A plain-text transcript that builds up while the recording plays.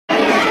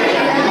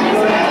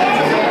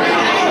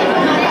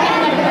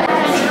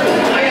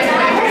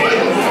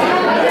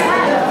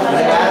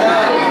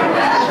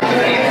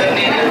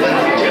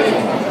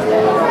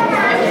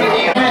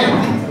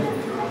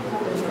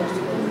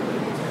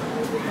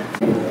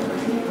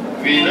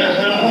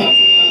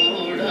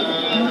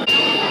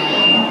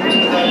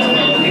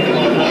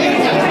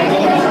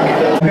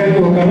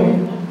ఒకరు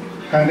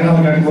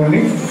కంకణాలు కట్టుకోండి.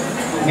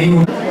 నీవు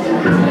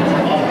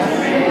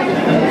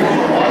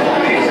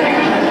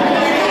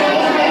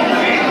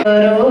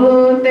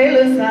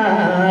తెలుసా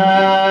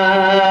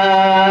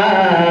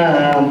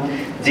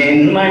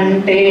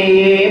జన్మంటే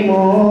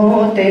ఏమో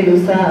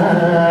తెలుసా,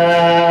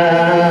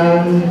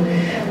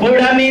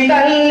 పుడమి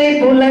తల్లి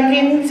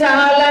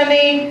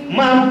పులకించాలని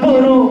మబ్బు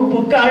రూపు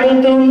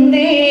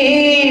కడుతుంది,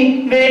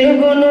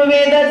 వెలుగును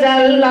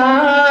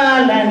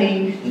వెదజల్లాలని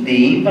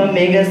దీపం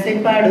ఎగసి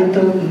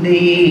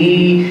పడుతుంది.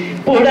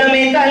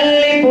 పుడమి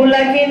తల్లి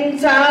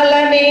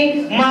పులకించాలని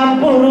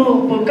మబ్బు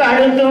రూపు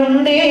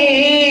కడుతుంది,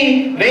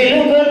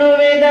 వెలుగును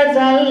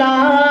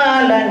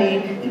వెదజల్లాలని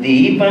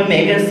దీపం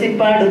ఎగసి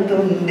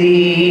పడుతుంది.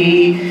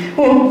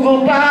 ఉగ్గు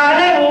పాల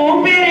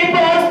ఊపిరి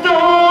పోస్తూ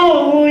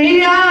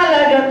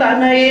ఉయ్యాలగా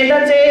తన ఎద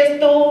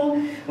చేస్తూ,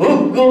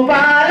 ఉగ్గు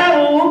పాల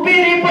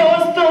ఊపిరి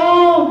పోస్తూ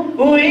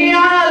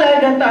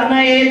ఉయ్యాలగా తన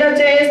ఎద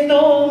చేస్తూ,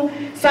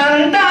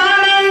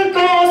 సంతానం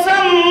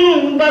కోసం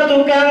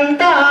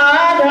బతుకంతా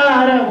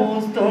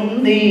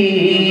ధారవోస్తుంది.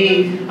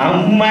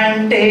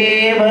 అమ్మంటే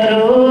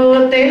ఎవరో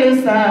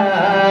తెలుసా,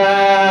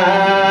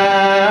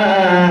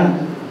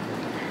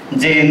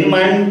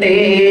 జన్మంటే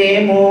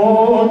ఏమో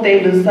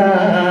తెలుసా.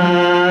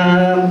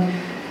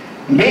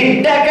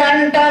 బిడ్డ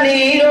కంట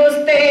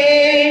నీరొస్తే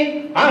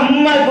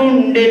అమ్మ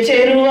గుండె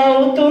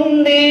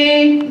చెరువవుతుంది,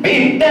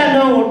 బిడ్డ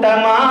నోట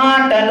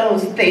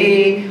మాటలొస్తే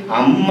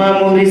అమ్మ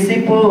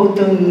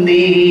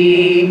మురిసిపోతుంది.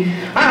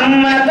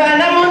 అమ్మ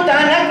తనము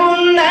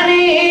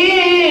తనకుందని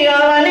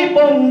అవని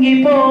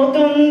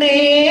పొంగిపోతుంది,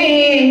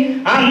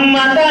 అమ్మ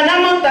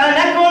తనము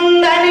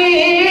తనకుందని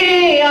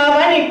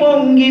అవని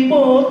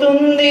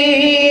పొంగిపోతుంది.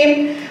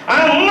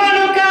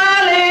 అమ్మను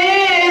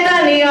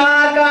కాలేదని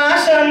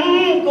ఆకాశం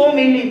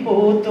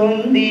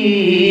కుమిలిపోతుంది.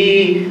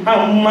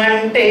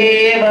 అమ్మంటే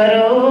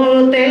ఎవరో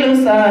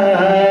తెలుసా,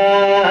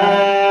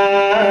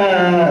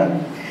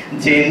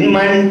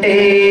 జన్మంటే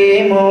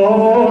ఏమో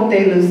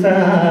తెలుసా.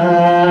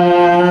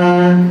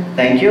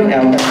 Thank you.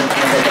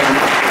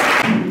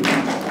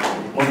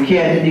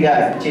 ముఖ్య అతిథిగా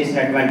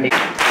చేసినటువంటి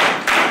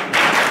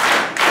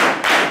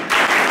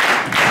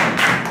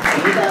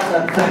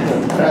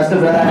ట్రస్ట్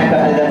ప్రధాన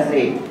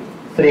కార్యదర్శి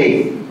శ్రీ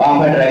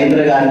పాంపటి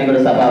రవీంద్ర గారిని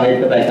కూడా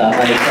సభావేదికపై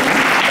ఆహ్వానిస్తున్నాం.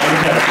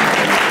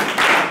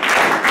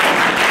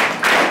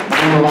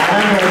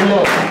 వారం రోజుల్లో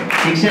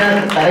శిక్షణ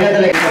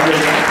తరగతులు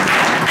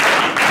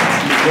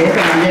దేశ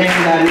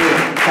మంజనం గారిని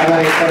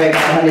సభావేదికపై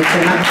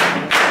ఆహ్వానిస్తున్నాం.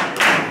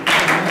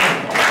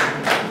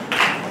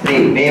 శ్రీ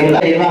వేముల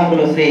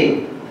నిర్వాహకులు శ్రీ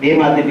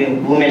భీమాది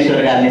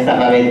భూమేశ్వర్ గారిని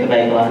సభావేదికపై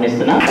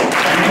ఆహ్వానిస్తున్నాం.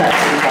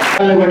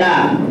 కూడా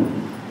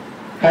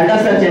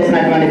కంఠస్థం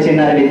చేసినటువంటి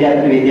చిన్నారి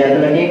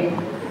విద్యార్థులకి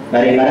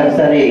మరి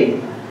మరొకసారి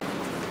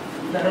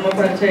ధర్మ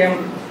పరిచయం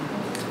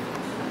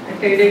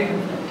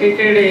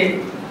టిటిడి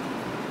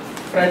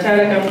ప్రచార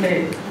కమిటీ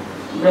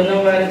బృందం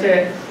వారిచే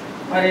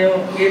మరియు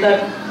గీతా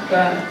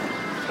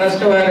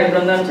ట్రస్ట్ వారి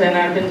బృందం చే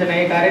నడిపించిన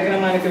ఈ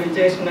కార్యక్రమానికి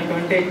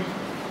విచ్చేసినటువంటి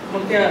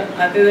ముఖ్య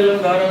అతిథులు,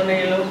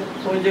 గౌరవనీయులు,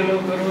 పూజ్యులు,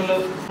 గురువులు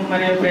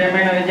మరియు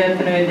ప్రియమైన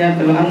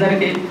విద్యార్థులు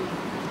అందరికీ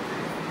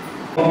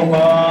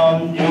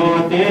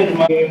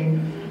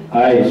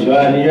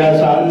ఐశ్వర్య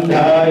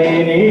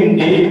సంధాయిని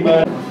దీప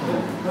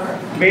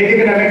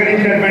వేదికను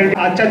అలంకరించినటువంటి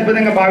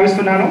అత్యద్భుతంగా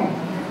భావిస్తున్నాను.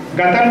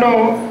 గతంలో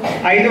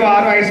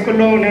 5-6 హై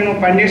స్కూల్లో నేను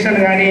పనిచేశాను,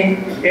 కానీ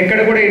ఎక్కడ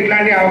కూడా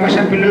ఇట్లాంటి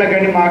అవకాశం పిల్లలకు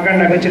కానీ మాకు కానీ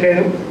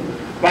లభించలేదు.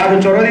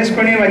 వారు చొరవ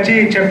తీసుకొని వచ్చి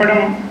చెప్పడం,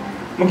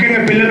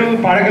 ముఖ్యంగా పిల్లలు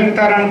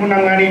పాడగలుగుతారు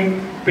అనుకున్నాం, కానీ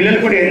పిల్లలు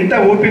కూడా ఎంత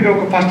ఓపిక,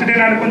 ఒక ఫస్ట్ డే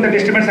నాకు కొంత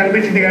డిస్టర్బెన్స్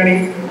అనిపించింది, కానీ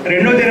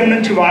రెండో దినం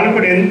నుంచి వాళ్ళు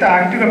కూడా ఎంత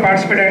యాక్టివ్గా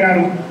పార్టిసిపేట్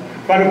అయినారు.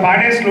 వాళ్ళు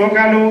పాడే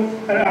శ్లోకాలు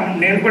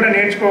నేను కూడా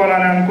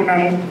నేర్చుకోవాలని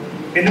అనుకున్నాను.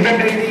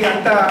 ఎందుకంటే ఇది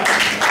అంత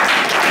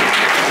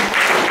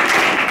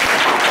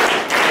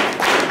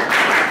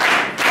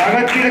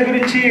భగవద్గీత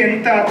గురించి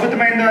ఎంత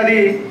అద్భుతమైందో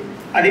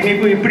అది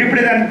మీకు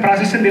ఇప్పుడిప్పుడే దాని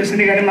ప్రాసెస్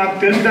తెలిసింది, కానీ మాకు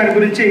తెలుసు దాని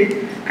గురించి.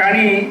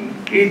 కానీ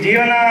ఈ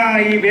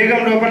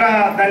వేగం లోపల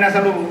దాన్ని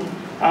అసలు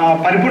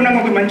పరిపూర్ణంగా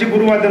ఒక మంచి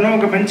గురువు వద్దనో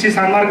ఒక మంచి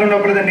సన్మార్గం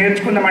లోపల దాన్ని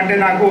నేర్చుకుందామంటే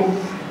నాకు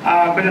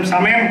కొంచెం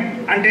సమయం,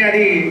 అంటే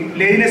అది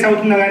లేజినెస్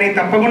అవుతుందో, కానీ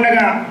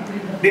తప్పకుండా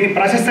దీని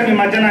ప్రాసెస్ మీ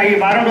మధ్యన ఈ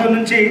వారం రోజుల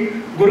నుంచి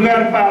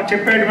గురుగారు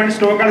చెప్పేటువంటి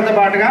శ్లోకాలతో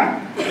పాటుగా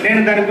నేను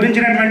దాని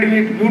గురించినటువంటి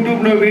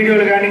యూట్యూబ్లో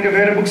వీడియోలు కానీ ఇంకా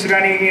వేరే బుక్స్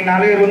కానీ ఈ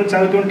 4 రోజులు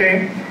చదువుతుంటే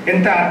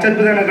ఎంత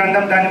అత్యద్భుతమైన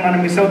గ్రంథం, దాన్ని మనం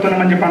మిస్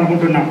అవుతున్నామని చెప్పి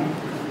అనుకుంటున్నాం.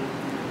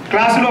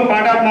 క్లాసులో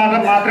పాఠాలు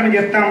మాత్రమే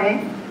చెప్తాము,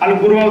 వాళ్ళు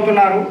గురువు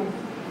అవుతున్నారు.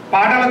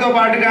 పాఠాలతో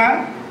పాటుగా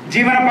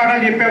జీవన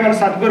పాఠాలు చెప్పేవాళ్ళు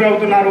సద్గురు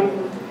అవుతున్నారు.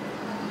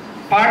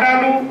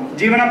 పాఠాలు,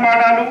 జీవన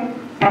పాఠాలు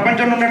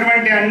ప్రపంచంలో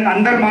ఉన్నటువంటి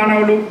అందరు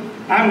మానవులు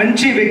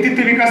మంచి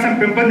వ్యక్తిత్వ వికాసం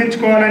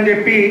పెంపొందించుకోవాలని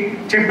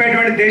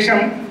చెప్పేటువంటి దేశం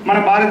మన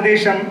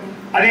భారతదేశం.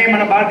 అదే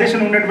మన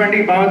భారతదేశంలో ఉన్నటువంటి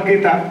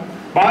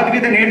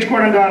భగవద్గీత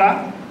నేర్చుకోవడం ద్వారా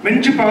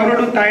మంచి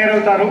పౌరుడు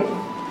తయారవుతారు.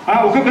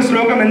 ఒక్కొక్క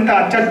శ్లోకం ఎంత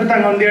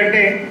అత్యద్భుతంగా ఉంది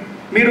అంటే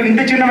మీరు ఇంత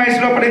చిన్న వయసు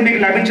లోపల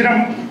మీకు లభించడం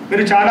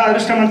మీరు చాలా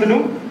అదృష్టవంతులు.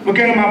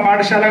 ముఖ్యంగా మా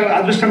పాఠశాల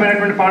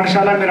అదృష్టమైనటువంటి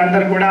పాఠశాల,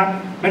 మీరందరూ కూడా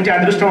మంచి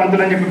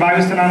అదృష్టవంతులు అని చెప్పి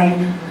భావిస్తున్నాను.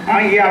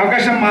 ఈ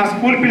అవకాశం మా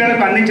స్కూల్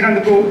పిల్లలకు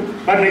అందించినందుకు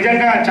వారు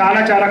నిజంగా చాలా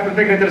చాలా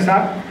కృతజ్ఞతలు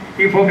సార్.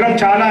 ఈ ప్రోగ్రాం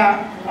చాలా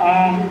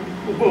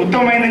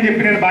ఉత్తమమైందని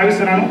చెప్పి నేను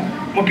భావిస్తున్నాను.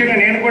 ముఖ్యంగా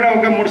నేను కూడా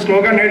ఒక 3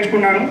 శ్లోకాలు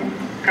నేర్చుకున్నాను.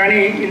 కానీ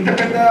ఇంత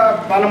పెద్ద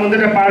వాళ్ళ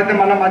ముందట పాడితే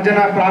మళ్ళీ మధ్యన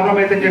ప్రాబ్లం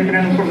అవుతుందని చెప్పి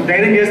నేను ఇప్పుడు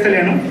ధైర్యం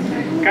చేస్తలేను.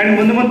 కానీ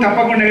ముందు ముందు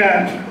తప్పకుండా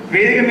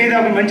వేదిక మీద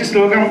ఒక మంచి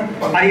శ్లోకం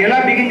అది ఎలా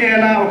బిగిన్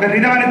చేయాలా ఒక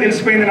రిధం అనేది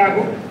తెలిసిపోయింది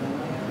నాకు.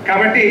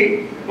 కాబట్టి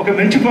ఒక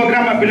మంచి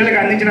ప్రోగ్రామ్ మా పిల్లలకు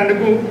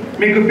అందించినందుకు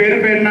మీకు పేరు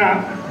పేరున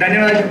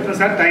ధన్యవాదాలు చెప్తున్నాను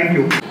సార్. Thank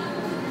you.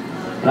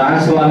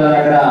 ఫ్రాన్స్ వాళ్ళ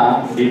దగ్గర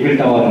ఈఫిల్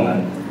టవర్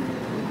ఉన్నది,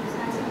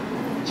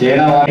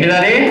 చైనా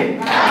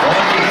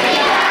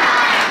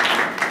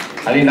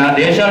అది నా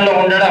దేశంలో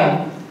ఉండడం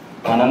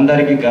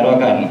మనందరికీ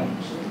గర్వకారణం.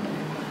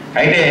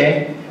 అయితే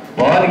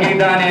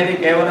భగవద్గీత అనేది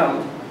కేవలం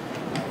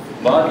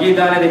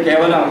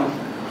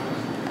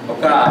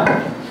ఒక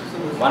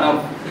మనం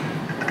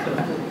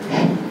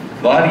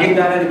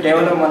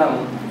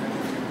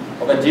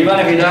ఒక జీవన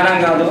విధానం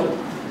కాదు,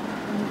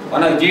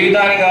 మన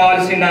జీవితానికి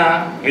కావాల్సిన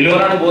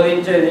విలువలను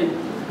బోధించేది,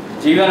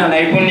 జీవన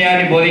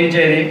నైపుణ్యాన్ని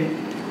బోధించేది,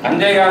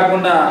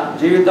 అంతేకాకుండా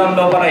జీవితం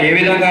లోపల ఏ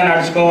విధంగా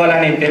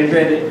నడుచుకోవాలని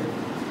తెలిపేది,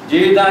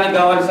 జీవితానికి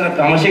కావాల్సిన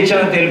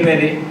క్రమశిక్షణ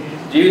తెలిపేది,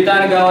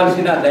 జీవితానికి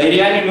కావాల్సిన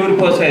ధైర్యాన్ని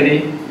నూరిపోసేది.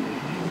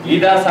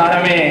 గీతా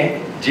సారమే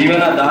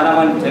జీవన దానం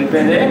అని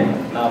తెలిపేదే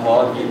నా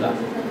భగవద్గీత.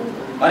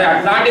 మరి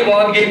అట్లాంటి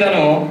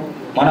భగవద్గీతను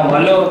మన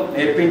వాళ్ళు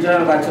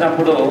నేర్పించడానికి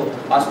వచ్చినప్పుడు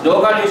ఆ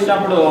శ్లోకాలు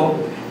చూసినప్పుడు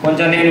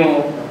కొంచెం నేను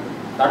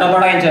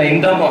తటపడాయించాను.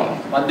 ఇంత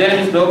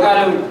 18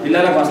 శ్లోకాలు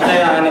పిల్లలకు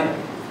వస్తాయా అని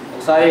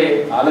ఒకసారి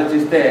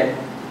ఆలోచిస్తే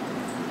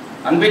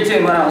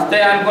అనిపించింది. మనం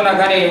వస్తాయా అనుకున్నా,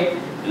 కానీ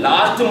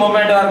లాస్ట్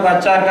మూమెంట్ వరకు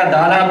వచ్చాక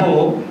దాదాపు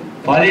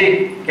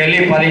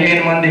 10-15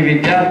 మంది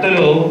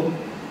విద్యార్థులు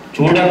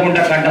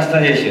చూడకుండా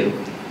కంఠస్థం చేశారు.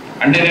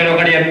 అంటే నేను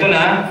ఒకటి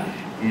చెప్తున్నా,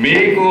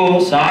 మీకు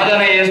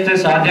సాధన చేస్తే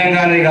సాధ్యం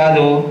కానిది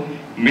కాదు,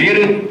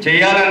 మీరు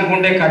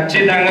చేయాలనుకుంటే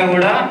ఖచ్చితంగా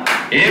కూడా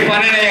ఏ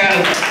పనైనా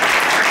చేయగలరు.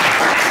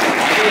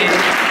 అది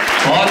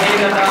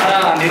భగవద్గీత ద్వారా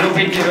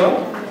నిరూపించారు.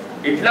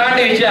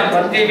 ఇట్లాంటి విషయం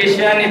ప్రతి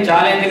విషయాన్ని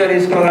ఛాలెంజ్గా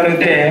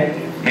తీసుకోగలిగితే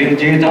మీరు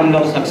జీవితంలో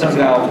సక్సెస్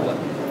కావచ్చు.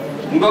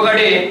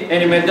 ఇంకొకటి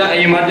నేను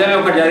ఈ మధ్యలో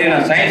ఒకటి చదివిన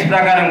సైన్స్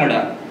ప్రకారం కూడా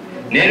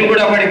నేను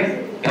కూడా ఒకటి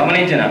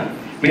గమనించిన.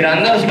 మీరు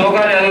అందరూ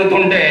శ్లోకాలు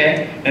చదువుతుంటే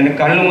నేను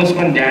కళ్ళు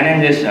మూసుకొని ధ్యానం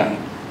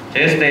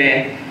చేస్తే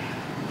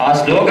ఆ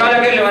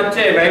శ్లోకాలకి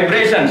వచ్చే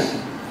వైబ్రేషన్స్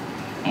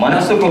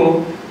మనసుకు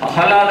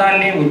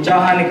ఆహ్లాదాన్ని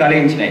ఉత్సాహాన్ని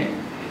కలిగించినాయి.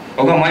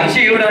 ఒక మనిషి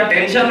కూడా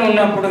టెన్షన్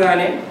ఉన్నప్పుడు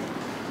కానీ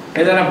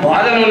ఏదైనా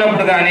బాధలు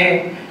ఉన్నప్పుడు కానీ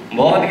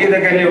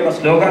భగవద్గీతకి వెళ్ళి ఒక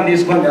శ్లోకం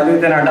తీసుకొని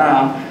చదివితేనట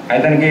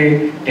అతనికి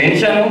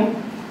టెన్షను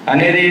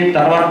అనేది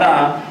తర్వాత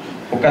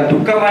ఒక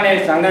దుఃఖం అనే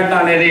సంఘటన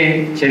అనేది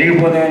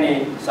చెరిగిపోతుందని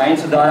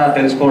సైన్స్ ద్వారా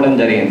తెలుసుకోవడం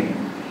జరిగింది.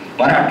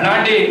 మరి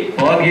అట్లాంటి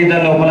భగవద్గీత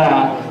లోపల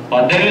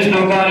 18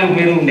 శ్లోకాలు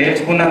మీరు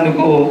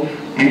నేర్చుకున్నందుకు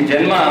మీ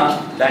జన్మ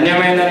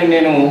ధన్యమైందని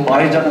నేను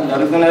భావించడం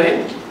జరుగుతున్నది.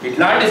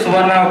 ఇట్లాంటి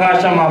సువర్ణ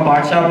అవకాశం మా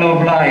పాఠశాల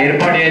లోపల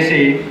ఏర్పాటు చేసి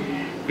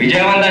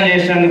విజయవంతం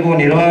చేసినందుకు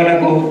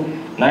నిర్వాహకులకు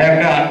నా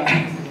యొక్క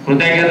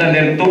కృతజ్ఞతలు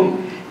తెలుపుతూ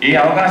ఈ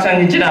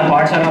అవకాశాన్ని ఇచ్చిన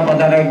పాఠశాల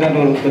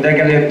పదార్థాలకు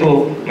కృతజ్ఞతలు చెప్తూ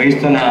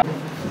ముగిస్తున్నా.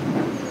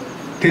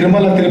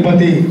 తిరుమల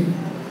తిరుపతి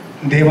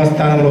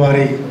దేవస్థానంలో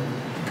వారి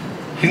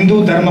హిందూ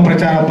ధర్మ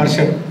ప్రచార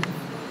పరిషత్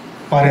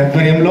వారి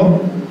ఆధ్వర్యంలో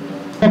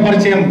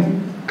పరిచయం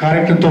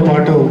కార్యక్రమంతో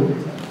పాటు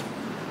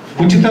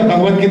ఉచిత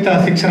భగవద్గీత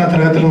శిక్షణ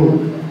తరగతులు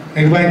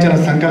నిర్వహించిన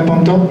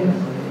సంకల్పంతో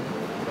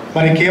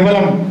మరి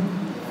కేవలం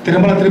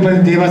తిరుమల తిరుపతి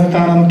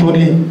దేవస్థానంతో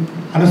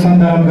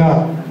అనుసంధానంగా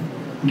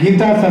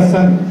గీతా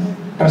సత్సంగ్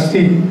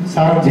ట్రస్టీ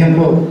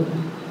సారథ్యంలో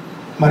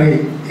మరి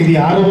ఇది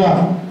 6వ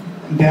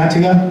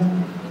బ్యాచ్గా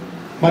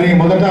మరి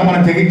మొదట మన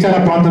జగిత్యాల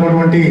ప్రాంతంలో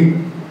ఉన్నటువంటి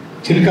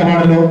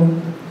చిలకవాడలో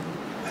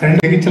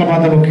 2 జగిత్యాల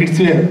ప్రాంతంలో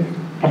కిడ్స్ వేర్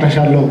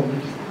పాఠశాలలో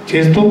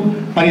చేస్తూ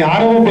మరి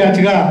 6వ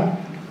బ్యాచ్గా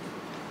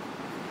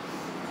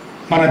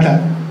మన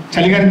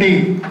చలిగంటి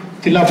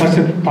జిల్లా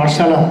పరిషత్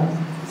పాఠశాల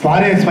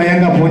వారే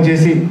స్వయంగా ఫోన్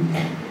చేసి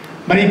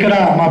మరి ఇక్కడ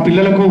మా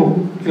పిల్లలకు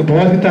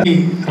భగవద్గీత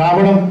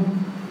రావడం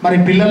మరి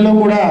పిల్లల్లో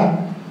కూడా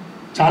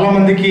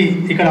చాలామందికి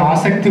ఇక్కడ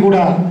ఆసక్తి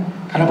కూడా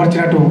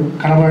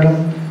కనబడడం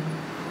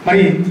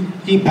మరి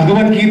ఈ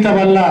భగవద్గీత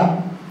వల్ల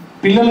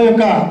పిల్లల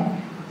యొక్క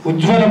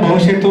ఉజ్వల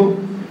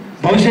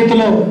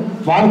భవిష్యత్తులో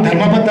వారు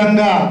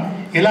ధర్మబద్ధంగా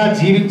ఎలా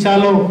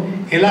జీవించాలో,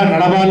 ఎలా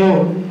నడవాలో,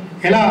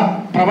 ఎలా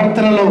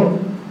ప్రవర్తనలో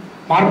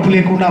మార్పు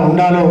లేకుండా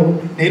ఉండాలో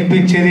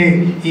నేర్పించేది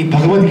ఈ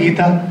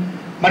భగవద్గీత.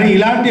 మరి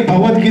ఇలాంటి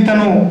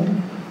భగవద్గీతను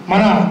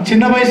మన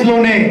చిన్న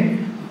వయసులోనే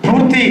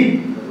పూర్తి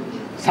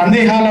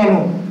సందేహాలను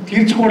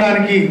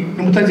తీర్చుకోవడానికి,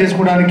 నిమిత్తం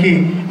చేసుకోవడానికి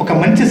ఒక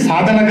మంచి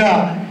సాధనగా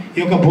ఈ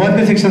యొక్క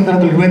భగవద్గీత శిక్షణ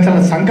తరగతులు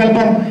నిర్వహించాలన్న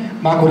సంకల్పం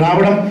మాకు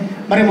రావడం,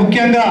 మరి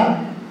ముఖ్యంగా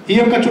ఈ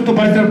యొక్క చుట్టూ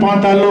పరిసర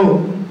ప్రాంతాల్లో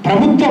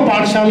ప్రభుత్వ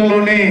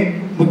పాఠశాలలోనే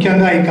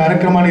ముఖ్యంగా ఈ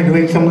కార్యక్రమాన్ని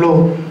నిర్వహించడంలో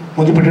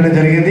ముందు పెట్టడం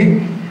జరిగింది.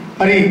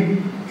 మరి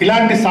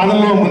ఇలాంటి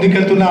సాధనలో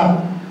ముందుకెళ్తున్న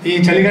ఈ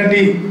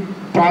చలిగంటి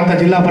ప్రాంత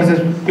జిల్లా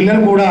పరిషత్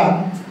పిల్లలు కూడా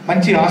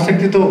మంచి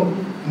ఆసక్తితో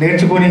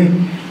నేర్చుకొని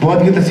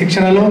భగవద్గీత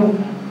శిక్షణలో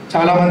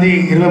చాలామంది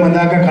 20 మంది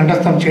దాకా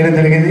కంఠస్థం చేయడం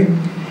జరిగింది.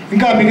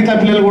 ఇంకా మిగతా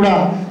పిల్లలు కూడా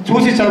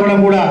చూసి చదవడం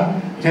కూడా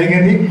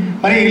జరిగింది.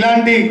 మరి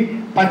ఇలాంటి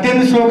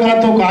 18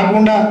 శ్లోకాలతో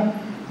కాకుండా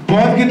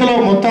భగవద్గీతలో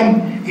మొత్తం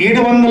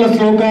 700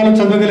 శ్లోకాలు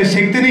చదవగల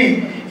శక్తిని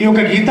ఈ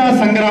యొక్క గీతా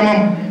సంగ్రామం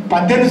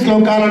 18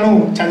 శ్లోకాలను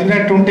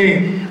చదివినట్టుంటే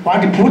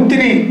వాటి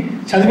పూర్తిని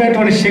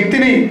చదివేటువంటి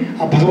శక్తిని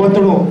ఆ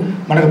భగవంతుడు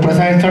మనకు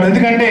ప్రసాదిస్తాడు.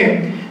 ఎందుకంటే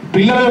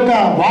పిల్లల యొక్క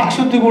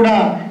వాక్శుద్ధి కూడా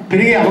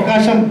పెరిగే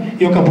అవకాశం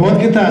ఈ యొక్క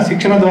భగవద్గీత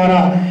శిక్షణ ద్వారా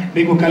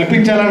మీకు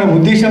కల్పించాలనే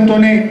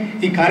ఉద్దేశంతోనే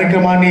ఈ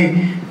కార్యక్రమాన్ని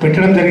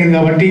పెట్టడం జరిగింది.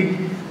 కాబట్టి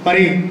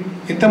మరి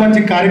ఇంత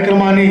మంచి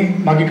కార్యక్రమాన్ని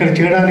మాకు ఇక్కడ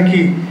చేయడానికి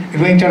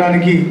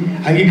నిర్వహించడానికి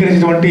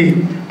అంగీకరించినటువంటి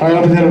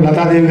ప్రజల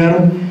లతాదేవి గారు,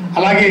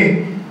 అలాగే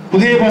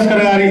ఉదయ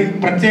భాస్కర్ గారి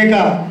ప్రత్యేక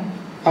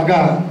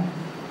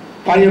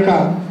వారి యొక్క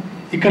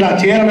ఇక్కడ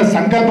చేయాలన్న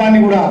సంకల్పాన్ని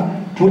కూడా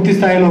పూర్తి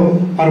స్థాయిలో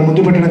వారు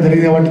ముందు పెట్టడం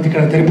జరిగింది కాబట్టి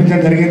ఇక్కడ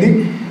తెలిపించడం జరిగింది.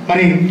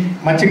 మరి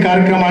మంచి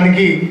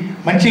కార్యక్రమానికి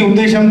మంచి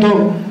ఉద్దేశంతో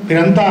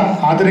మీరంతా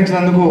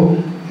ఆదరించినందుకు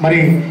మరి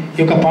ఈ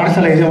యొక్క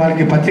పాఠశాల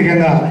యజమానికి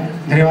ప్రత్యేకంగా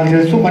ధన్యవాదాలు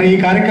చేస్తూ మరి ఈ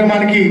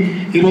కార్యక్రమానికి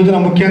ఈ రోజున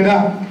ముఖ్యంగా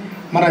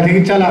మన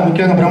జగిత్యాల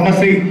ముఖ్యంగా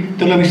బ్రహ్మశ్రీ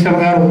తుల్ల విష్ణు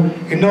గారు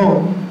ఎన్నో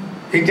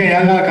యజ్ఞ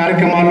యాగాల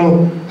కార్యక్రమాల్లో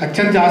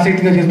అత్యంత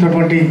ఆసక్తిగా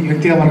చేస్తున్నటువంటి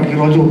వ్యక్తిగా మనకి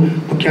ఈరోజు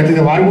ముఖ్య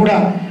అతిథి. వారు కూడా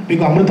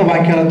మీకు అమృత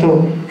వాక్యాలతో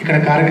ఇక్కడ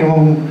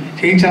కార్యక్రమం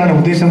చేయించాలనే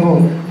ఉద్దేశంతో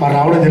వారు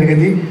రావడం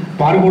జరిగింది.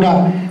 వారు కూడా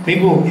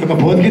మీకు ఈ యొక్క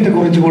భగవద్గీత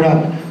గురించి కూడా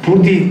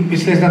పూర్తి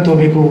విశ్లేషణతో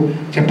మీకు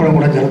చెప్పడం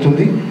కూడా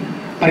జరుగుతుంది.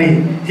 మరి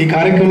ఈ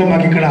కార్యక్రమంలో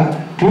మాకు ఇక్కడ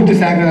పూర్తి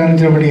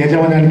సహకరించినటువంటి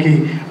యాజమాన్యానికి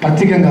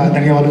ప్రత్యేకంగా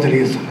ధన్యవాదాలు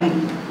తెలియజేస్తున్నాం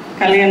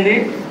కలిగింది.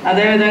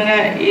 అదేవిధంగా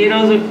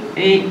ఈరోజు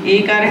ఈ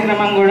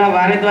కార్యక్రమం కూడా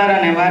వారి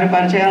ద్వారానే, వారి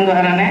పరిచయం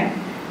ద్వారానే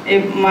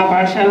మా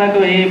పాఠశాలకు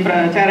ఈ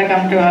ప్రచార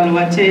కమిటీ వాళ్ళు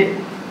వచ్చి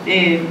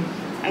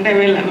అంటే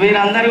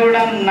వీరందరూ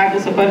కూడా నాకు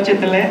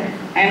సుపరిచితులే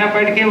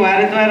అయినప్పటికీ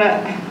వారి ద్వారా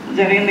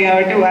జరిగింది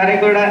కాబట్టి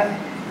వారికి కూడా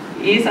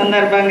ఈ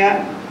సందర్భంగా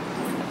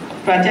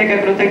ప్రత్యేక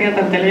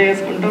కృతజ్ఞతలు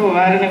తెలియజేసుకుంటూ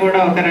వారిని కూడా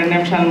ఒక 2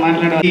 నిమిషాలు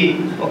మాట్లాడాలి.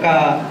 ఒక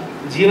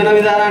జీవన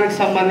విధానానికి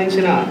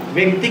సంబంధించిన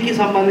వ్యక్తికి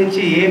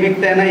సంబంధించి ఏ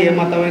వ్యక్తి అయినా ఏ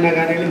మతమైనా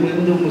కానీ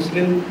హిందూ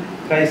ముస్లిం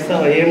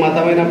క్రైస్తవ ఏ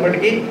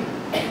మతమైనప్పటికీ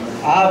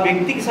ఆ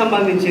వ్యక్తికి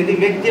సంబంధించింది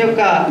వ్యక్తి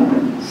యొక్క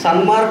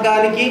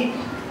సన్మార్గానికి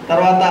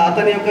తర్వాత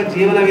అతని యొక్క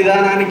జీవన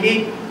విధానానికి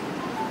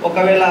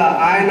ఒకవేళ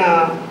ఆయన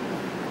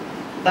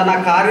తన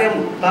కార్యం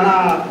తన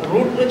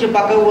రూట్ నుంచి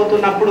పక్కకు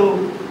పోతున్నప్పుడు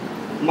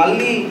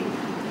మళ్ళీ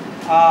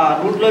ఆ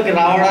రూట్లోకి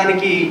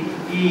రావడానికి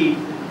ఈ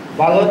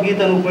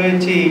భగవద్గీతను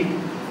ఉపయోగించి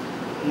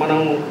మనం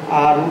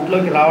ఆ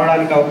రూట్లోకి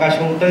రావడానికి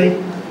అవకాశం ఉంటుంది.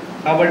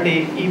 కాబట్టి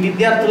ఈ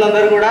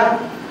విద్యార్థులందరూ కూడా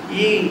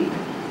ఈ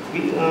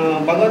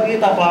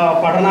భగవద్గీత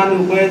పఠనాన్ని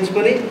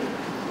ఉపయోగించుకొని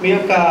మీ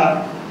యొక్క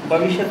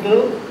భవిష్యత్తును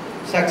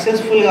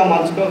సక్సెస్ఫుల్గా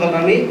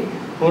మలుచుకోగలరని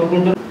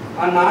కోరుకుంటున్నాను.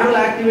 ఆ నాడులు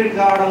యాక్టివేట్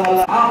కావడం వల్ల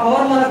ఆ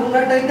పవర్ మనకు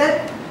ఉన్నట్టయితే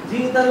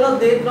జీవితంలో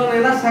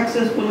దేంట్లోనైనా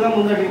సక్సెస్ఫుల్గా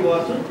ముందటికి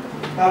పోవచ్చు.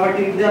 కాబట్టి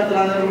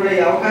విద్యార్థులందరూ కూడా ఈ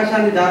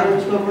అవకాశాన్ని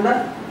దారించుకోకుండా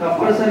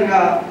తప్పనిసరిగా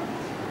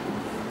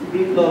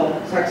దీంట్లో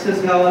సక్సెస్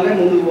కావాలి,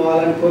 ముందుకు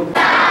పోవాలని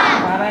కోరుకుంటున్నాను.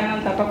 పారాయణం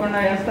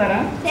తప్పకుండా చేస్తారా?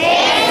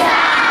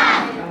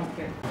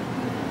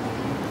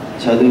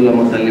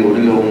 చదువులమ్మ తల్లి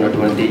ఒడిలో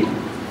ఉన్నటువంటి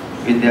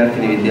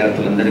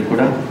విద్యార్థులందరికీ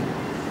కూడా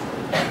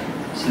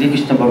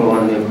శ్రీకృష్ణ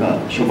భగవాన్ యొక్క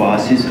శుభ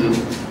ఆశీస్సులు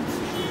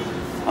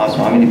ఆ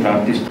స్వామిని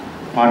ప్రార్థిస్తూ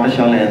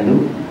పాఠశాల యందు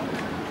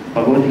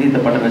భగవద్గీత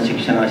పఠన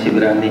శిక్షణ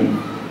శిబిరాన్ని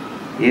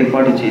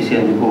ఏర్పాటు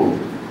చేసేందుకు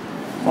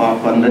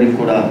మాకు అందరికీ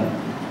కూడా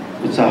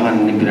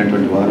ఉత్సాహాన్ని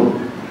నింపినటువంటి వారు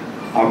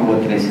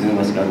ఆకుబత్తిన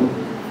శ్రీనివాస్ గారు.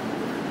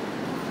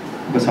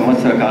 1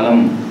 సంవత్సర కాలం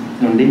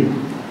నుండి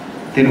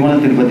తిరుమల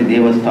తిరుపతి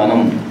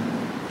దేవస్థానం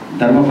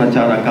ధర్మ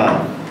ప్రచారక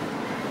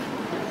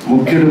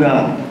ముఖ్యుడుగా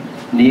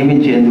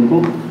నియమించేందుకు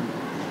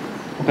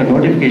ఒక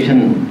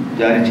నోటిఫికేషన్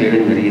జారీ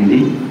చేయడం జరిగింది.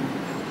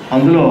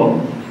 అందులో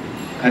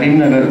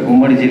కరీంనగర్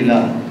ఉమ్మడి జిల్లా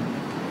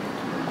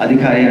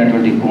అధికారి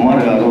అయినటువంటి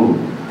కుమార్ గారు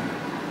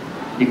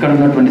ఇక్కడ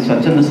ఉన్నటువంటి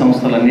స్వచ్ఛంద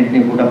సంస్థలన్నింటినీ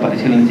కూడా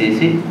పరిశీలన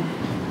చేసి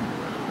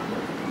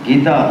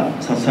గీతా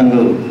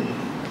సత్సంగ్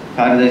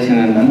కార్యదర్శి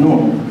నన్ను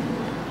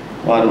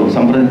వారు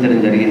సంప్రదించడం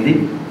జరిగింది.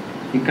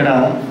 ఇక్కడ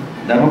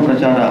ధర్మ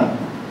ప్రచార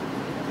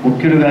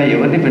ముఖ్యుడుగా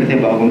ఎవరిని పెడితే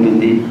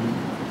బాగుంటుంది,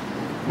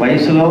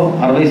 వయసులో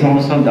 60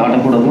 సంవత్సరాలు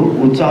దాటకూడదు,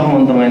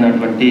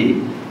 ఉత్సాహవంతమైనటువంటి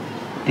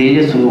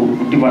తేజస్సు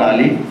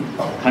పుట్టిపడాలి,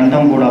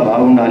 కంఠం కూడా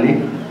బాగుండాలి,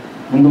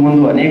 ముందు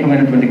ముందు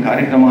అనేకమైనటువంటి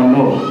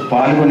కార్యక్రమాల్లో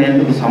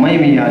పాల్గొనేందుకు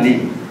సమయం ఇవ్వాలి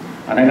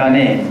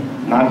అనగానే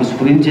నాకు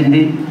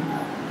స్ఫురించింది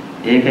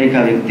ఏకైక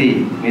వ్యక్తి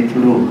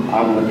మిత్రుడు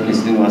ఆకుబత్తిన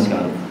శ్రీనివాస్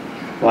గారు.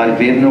 వారి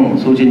పేరును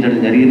సూచించడం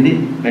జరిగింది.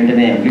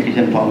 వెంటనే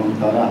అప్లికేషన్ ఫామ్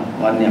ద్వారా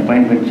వారిని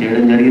అపాయింట్మెంట్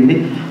చేయడం జరిగింది.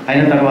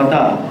 అయిన తర్వాత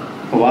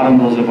 1 వారం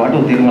రోజుల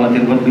పాటు తిరుమల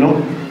తిరుపతిలో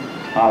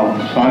ఆ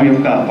స్వామి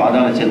యొక్క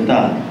పాదాల చెంత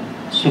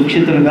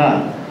సుక్షితులుగా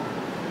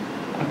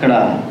అక్కడ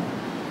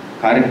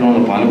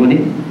కార్యక్రమంలో పాల్గొని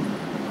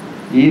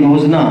ఈ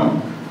రోజున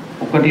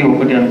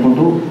 1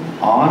 అనుకుంటూ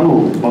 6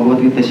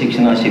 భగవద్గీత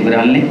శిక్షణ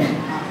శిబిరాల్ని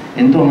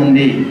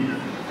ఎంతోమంది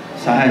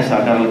సహాయ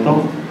సహకారాలతో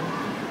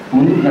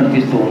ముందుకు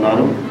నడిపిస్తూ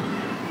ఉన్నారు.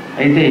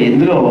 అయితే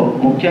ఇందులో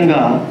ముఖ్యంగా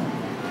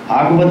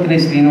ఆకుబత్తిన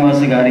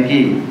శ్రీనివాస్ గారికి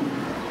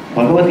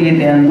భగవద్గీత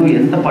యందు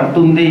ఎంత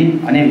పట్టుంది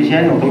అనే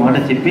విషయాన్ని ఒక మాట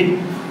చెప్పి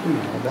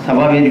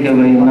సభావేదిక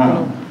ఉన్న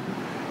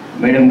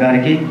మేడం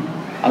గారికి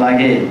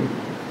అలాగే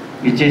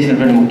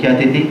విచ్చేసినటువంటి ముఖ్య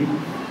అతిథి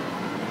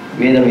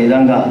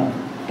వేదాంగ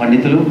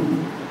పండితులు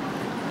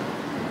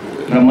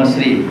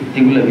బ్రహ్మశ్రీ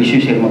తిగుల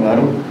విశ్వశర్మ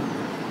గారు,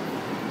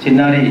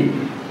 చిన్నారి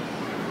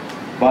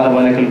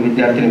బాలబాలికలు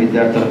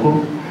విద్యార్థులకు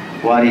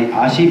వారి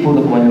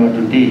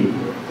ఆశీపూర్వకమైనటువంటి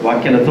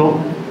వాక్యాలతో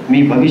మీ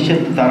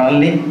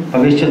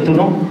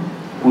భవిష్యత్తును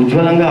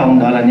ఉజ్వలంగా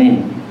ఉండాలని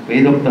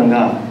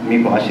వేదోక్తంగా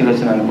మీకు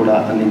ఆశీర్వచనాన్ని కూడా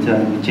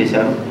అందించడానికి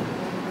ఇచ్చేశారు.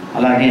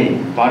 అలాగే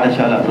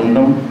పాఠశాల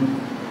బృందం,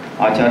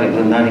 ఆచార్య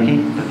బృందానికి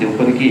ప్రతి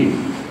ఒక్కరికి,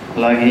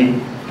 అలాగే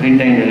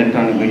ప్రింట్ అండ్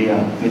ఎలక్ట్రానిక్ మీడియా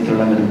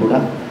మిత్రులందరికీ కూడా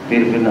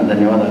పేరు పేరున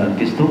ధన్యవాదాలు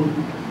అర్పిస్తూ,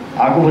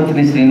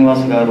 ఆకుపత్రి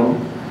శ్రీనివాస్ గారు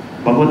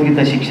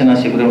భగవద్గీత శిక్షణ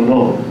శిబిరంలో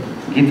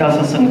గీతా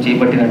సత్సంగం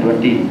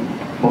చేపట్టినటువంటి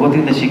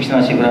భగవద్గీత శిక్షణ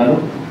శిబిరాలు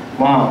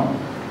మా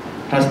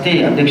ట్రస్టీ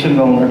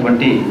అధ్యక్షులుగా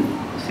ఉన్నటువంటి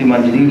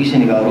శ్రీమాన్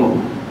జగదీశన్ గారు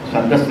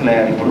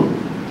స్వర్గస్థులయ్యారు. ఇప్పుడు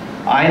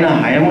ఆయన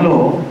హయంలో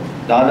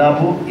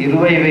దాదాపు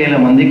 20,000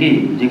 మందికి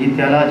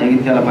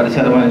జగిత్యాల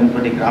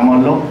పరిసరమైనటువంటి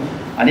గ్రామాల్లో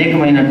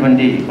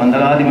అనేకమైనటువంటి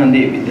వందలాది మంది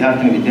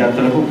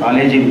విద్యార్థులకు,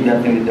 కాలేజీ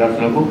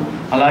విద్యార్థులకు,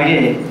 అలాగే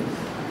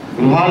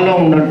గృహాల్లో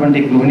ఉన్నటువంటి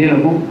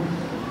గృహిణులకు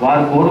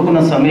వారు కోరుకున్న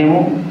సమయము,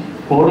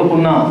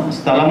 కోరుకున్న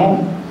స్థలము,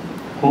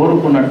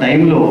 కోరుకున్న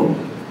టైంలో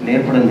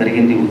నేర్పడం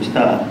జరిగింది. ఉచిత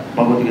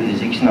భగవద్గీత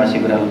శిక్షణ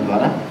శిబిరాల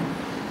ద్వారా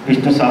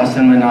విష్ణు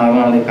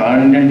సహస్రనామాలు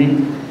కానివ్వండి,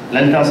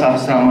 లలితా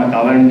సహస్రనామాలు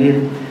కానివ్వండి,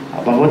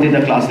 భగవద్గీత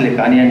క్లాసులే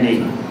కానివ్వండి,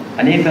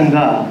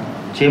 అనేకంగా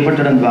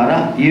చేపట్టడం ద్వారా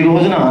ఈ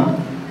రోజున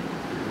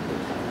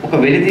ఒక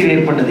వెలితి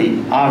ఏర్పడ్డది.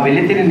 ఆ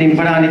వెలితిని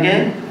నింపడానికే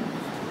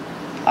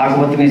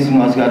ఆకుపత్రి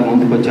శ్రీనివాస్ గారు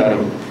ముందుకొచ్చారు.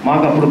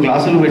 మాకు అప్పుడు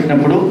క్లాసులు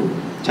పెట్టినప్పుడు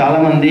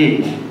చాలామంది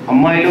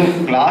అమ్మాయిలు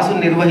క్లాసులు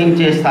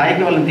నిర్వహించే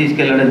స్థాయికి వాళ్ళని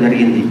తీసుకెళ్ళడం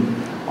జరిగింది.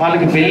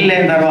 వాళ్ళకి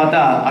పెళ్ళిళ్ళైన తర్వాత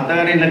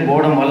అత్తగారింట్లోకి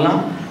పోవడం వలన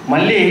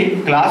మళ్ళీ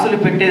క్లాసులు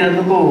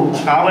పెట్టేందుకు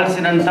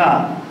కావలసినంత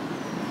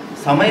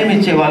సమయం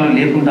ఇచ్చే వాళ్ళు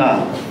లేకుండా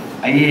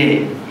అయ్యే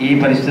ఈ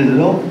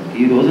పరిస్థితుల్లో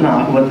ఈ రోజున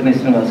ఆకుపత్రి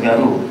శ్రీనివాస్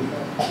గారు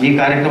ఈ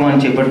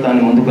కార్యక్రమాన్ని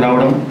చేపడతానని ముందుకు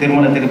రావడం,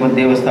 తిరుమల తిరుపతి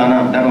దేవస్థాన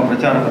ధర్మ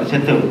ప్రచార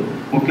పరిషత్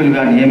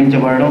ముఖ్యులుగా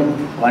నియమించబడడం,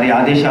 వారి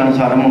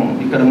ఆదేశానుసారము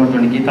ఇక్కడ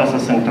ఉన్నటువంటి గీతా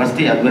సత్సంగ్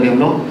ట్రస్టీ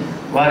ఆధ్వర్యంలో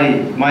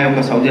మా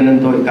యొక్క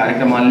సౌజన్యంతో ఈ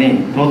కార్యక్రమాల్ని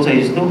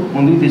ప్రోత్సహిస్తూ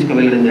ముందుకు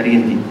తీసుకువెళ్ళడం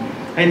జరిగింది.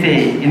 అయితే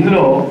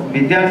ఇందులో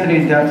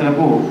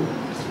విద్యార్థులకు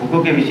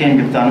ఒక్కొక్క విషయం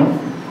చెప్తాను.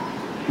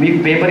 మీకు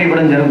పేపర్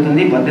ఇవ్వడం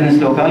జరుగుతుంది, 18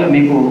 శ్లోకాలు.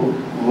 మీకు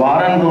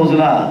వారం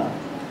రోజుల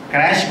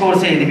క్రాష్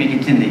కోర్సే ఇది మీకు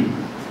ఇచ్చింది.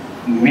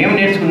 మేము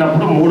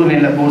నేర్చుకున్నప్పుడు 3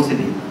 నెలల కోర్స్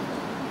ఇది.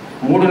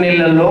 3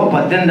 నెలల్లో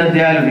 18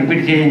 అధ్యాయాలు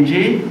రిపీట్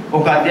చేయించి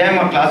ఒక అధ్యాయం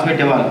మా క్లాస్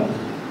పెట్టేవాళ్ళు.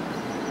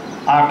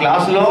 ఆ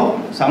క్లాసులో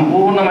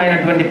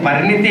సంపూర్ణమైనటువంటి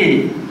పరిణితి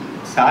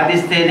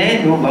సాధిస్తేనే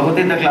నువ్వు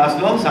భగవద్గీత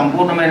క్లాసులో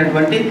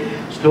సంపూర్ణమైనటువంటి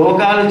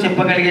శ్లోకాలు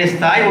చెప్పగలిగే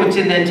స్థాయి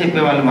వచ్చింది అని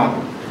చెప్పేవాళ్ళు మాకు.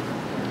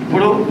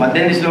 ఇప్పుడు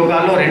 18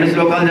 శ్లోకాల్లో 2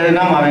 శ్లోకాలు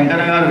చదివినా మా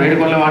వెంకన్న గారు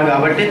వేడుకొల్లవాడు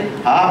కాబట్టి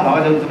బాగా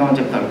చదువుతున్నామని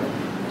చెప్తాడు.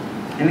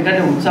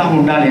 ఎందుకంటే ఉత్సాహం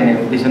ఉండాలి అనే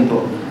ఉద్దేశంతో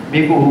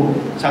మీకు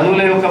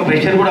చదువుల యొక్క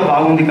ప్రెషర్ కూడా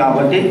బాగుంది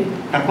కాబట్టి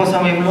తక్కువ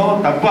సమయంలో,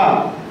 తక్కువ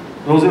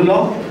రోజుల్లో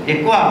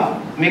ఎక్కువ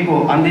మీకు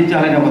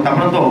అందించాలనే ఒక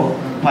తపనతో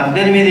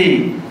 18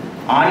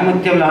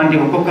 ఆణిముత్యం లాంటి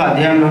ఒక్కొక్క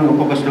అధ్యాయంలోని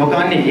ఒక్కొక్క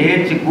శ్లోకాన్ని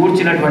ఏడ్చి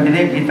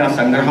కూర్చినటువంటిదే గీతా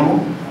సంగ్రహము.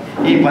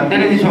 ఈ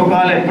 18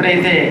 శ్లోకాలు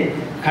ఎప్పుడైతే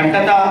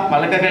కంటత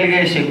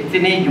పలకగలిగే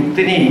శక్తిని,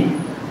 యుక్తిని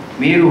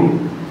మీరు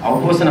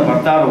అవపోసన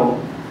పడతారో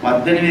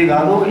 18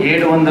 కాదు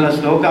 700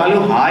 శ్లోకాలు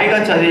హాయిగా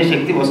చదివే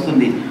శక్తి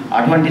వస్తుంది.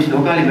 అటువంటి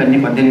శ్లోకాలు ఇవన్నీ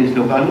 18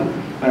 శ్లోకాలు.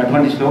 మరి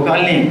అటువంటి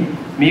శ్లోకాల్ని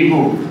మీకు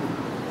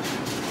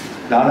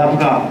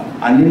దాదాపుగా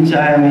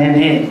అందించామనే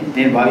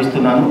నేను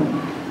భావిస్తున్నాను.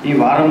 ఈ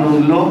వారం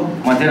రోజుల్లో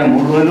మధ్యాహ్నం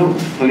 3 రోజులు,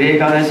 తొలి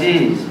ఏకాదశి,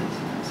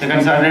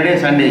 సెకండ్ సాటర్డే,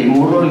 సండే, ఈ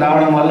 3 రోజులు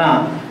రావడం వల్ల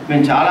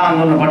మేము చాలా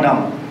ఆందోళన పడ్డాం.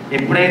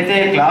 ఎప్పుడైతే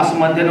క్లాస్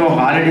మధ్యలో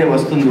హాలిడే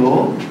వస్తుందో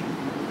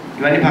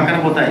ఇవన్నీ పక్కన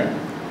పోతాయి.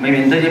 మేము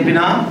ఎంత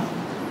చెప్పినా,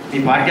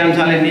 ఈ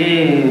పాఠ్యాంశాలన్నీ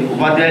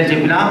ఉపాధ్యాయులు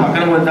చెప్పినా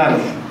పక్కన పోతారు.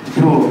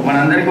 ఇప్పుడు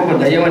మనందరికీ ఒక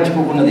దయ్యం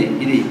వచ్చుకోకున్నది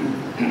ఇది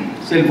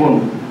సెల్ ఫోన్.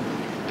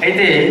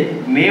 అయితే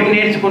మేము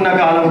నేర్చుకున్న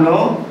కాలంలో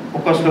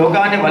ఒక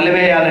శ్లోకాన్ని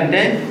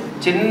వల్లవేయాలంటే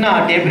చిన్న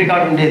టేప్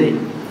రికార్డు ఉండేది.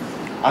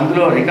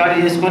 అందులో రికార్డు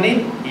చేసుకొని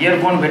ఇయర్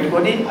ఫోన్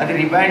పెట్టుకొని అది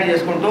రివైండ్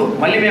చేసుకుంటూ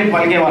మళ్ళీ మేము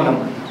పలికేవాళ్ళం.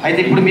 అయితే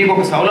ఇప్పుడు మీకు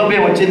ఒక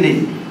సౌలభ్యం వచ్చింది.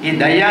 ఈ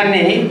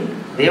దయ్యాన్ని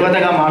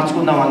దేవతగా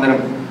మార్చుకుందాం అందరం.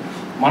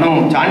 మనం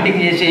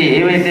చాంటింగ్ చేసే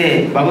ఏవైతే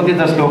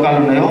భగవద్గీత శ్లోకాలు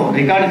ఉన్నాయో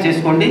రికార్డు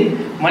చేసుకోండి,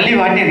 మళ్ళీ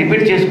వాటిని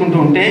రిపీట్ చేసుకుంటూ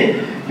ఉంటే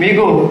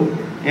మీకు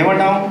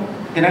ఏమంటాం,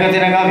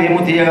 తినగా వేము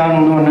తీయగా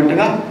ఉండు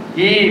అన్నట్టుగా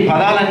ఈ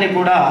పదాలన్నీ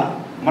కూడా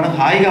మనకు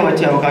హాయిగా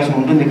వచ్చే అవకాశం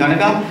ఉంటుంది.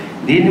 కనుక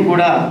దీన్ని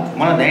కూడా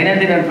మన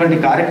దైనందినటువంటి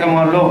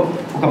కార్యక్రమాల్లో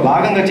ఒక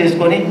భాగంగా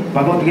చేసుకొని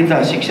భగవద్గీత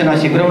శిక్షణ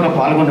శిబిరంలో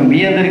పాల్గొన్న మీ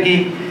అందరికీ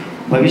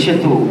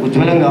భవిష్యత్తు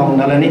ఉజ్వలంగా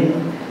ఉండాలని.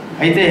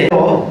 అయితే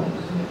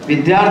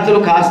విద్యార్థులు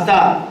కాస్త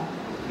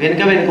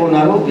వెనుక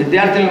ఉన్నారు,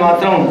 విద్యార్థులు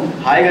మాత్రం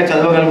హాయిగా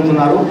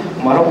చదవగలుగుతున్నారు.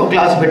 మరొక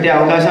క్లాసు పెట్టే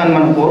అవకాశాన్ని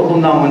మనం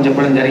కోరుకుందామని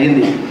చెప్పడం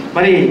జరిగింది.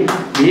 మరి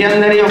మీ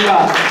అందరి యొక్క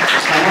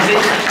సమ్మతి,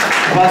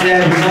 ఉపాధ్యాయ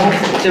బృందం,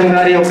 హెచ్ఎం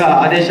గారి యొక్క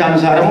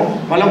ఆదేశానుసారము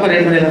మరొక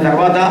 2 నెలల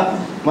తర్వాత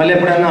మళ్ళీ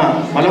ఎప్పుడైనా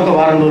మరొక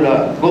వారం రోజుల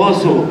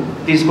కోర్సు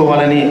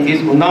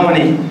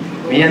తీసుకుందామని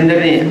మీ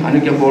అందరినీ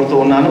కోరుతూ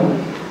ఉన్నాను.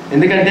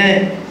 ఎందుకంటే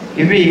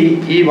ఇవి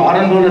ఈ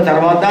వారం రోజుల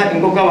తర్వాత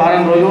ఇంకొక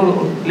వారం రోజులు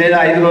లేదా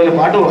 5 రోజుల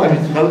పాటు అవి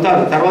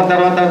చదువుతారు.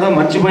 తర్వాత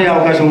మర్చిపోయే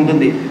అవకాశం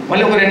ఉంటుంది.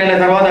 మళ్ళీ ఒక 2 నెలల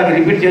తర్వాత అవి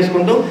రిపీట్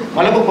చేసుకుంటూ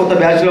మళ్ళీ కొత్త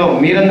బ్యాచ్లో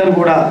మీరందరూ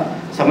కూడా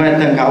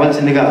సమాయత్తం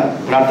కావాల్సిందిగా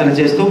ప్రార్థన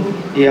చేస్తూ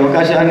ఈ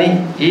అవకాశాన్ని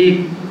ఈ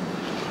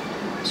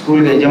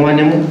స్కూల్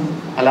యాజమాన్యము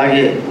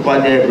అలాగే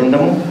ఉపాధ్యాయ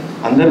బృందము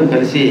అందరూ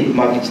కలిసి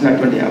మాకు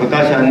ఇచ్చినటువంటి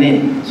అవకాశాన్ని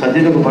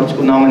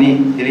సద్వినియోగపరుచుకున్నామని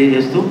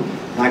తెలియజేస్తూ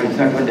నాకు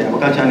ఇచ్చినటువంటి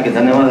అవకాశానికి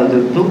ధన్యవాదాలు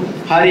తెలుపుతూ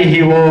హరి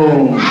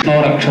ఓం.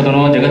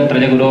 రక్షతునో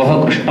జగత్రజగురో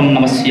కృష్ణం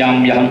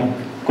నమస్యామ్యహం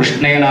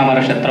కృష్ణే నామ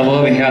శత్రవో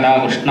విహదా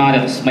కృష్ణాయ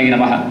తస్మై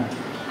నమః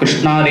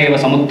కృష్ణాదేవ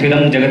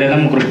సముత్థితం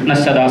జగదిదం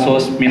కృష్ణస్య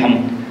దాసోస్మ్యహం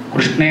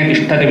కృష్ణే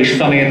తిష్టతి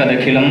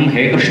విశ్వమేతదఖిలం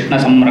హే కృష్ణ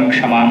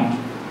సంరక్షమాం.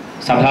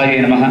 సభాయే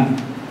నమః.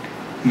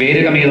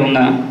 వేదిక మీద ఉన్న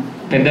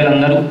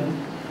పెద్దలందరూ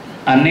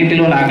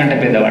అన్నింటిలో నాకంటే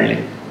పెద్దవాళ్ళే,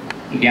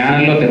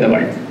 జ్ఞానంలో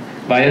పెద్దవాళ్ళు,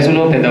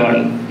 వయసులో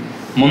పెద్దవాళ్ళు.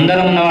 ముందర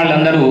ఉన్న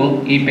వాళ్ళందరూ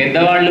ఈ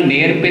పెద్దవాళ్ళు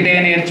నేర్పితే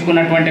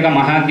నేర్చుకున్నటువంటిగా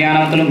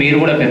మహాజ్ఞానవంతులు. మీరు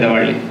కూడా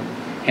పెద్దవాళ్ళే.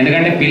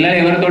 ఎందుకంటే పిల్లలు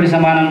ఎవరితోటి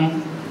సమానం?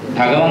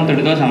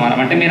 భగవంతుడితో సమానం.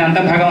 అంటే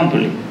మీరంతా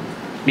భగవంతుడి.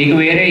 మీకు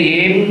వేరే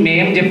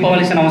ఏం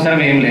చెప్పవలసిన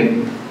అవసరం ఏం లేదు.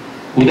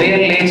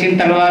 ఉదయం లేచిన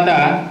తర్వాత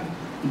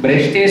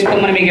బ్రష్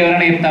చేసుకోమని మీకు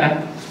ఎవరైనా చెప్తారా?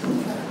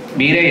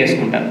 మీరే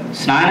చేసుకుంటారు.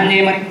 స్నానం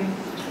చేయమని,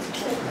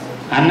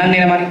 అన్నం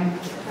తినమని,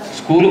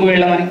 స్కూలుకు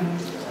వెళ్ళమని,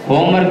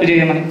 హోంవర్క్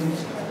చేయమని.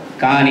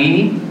 కానీ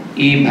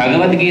ఈ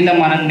భగవద్గీత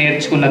మనం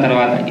నేర్చుకున్న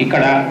తర్వాత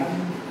ఇక్కడ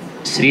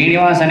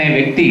శ్రీనివాస్ అనే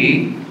వ్యక్తి,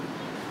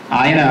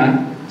 ఆయన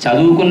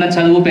చదువుకున్న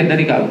చదువు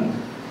పెద్దది కాదు,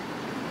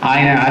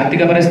 ఆయన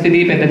ఆర్థిక పరిస్థితి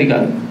పెద్దది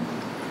కాదు,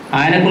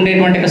 ఆయనకు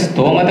ఉండేటువంటి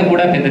స్తోమత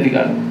కూడా పెద్దది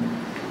కాదు.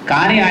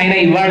 కానీ ఆయన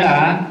ఇవాళ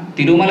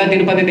తిరుమల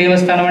తిరుపతి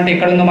దేవస్థానం అంటే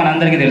ఎక్కడుందో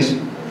మనందరికీ తెలుసు.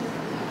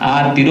 ఆ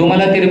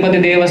తిరుమల తిరుపతి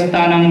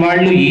దేవస్థానం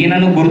వాళ్ళు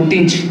ఈయనను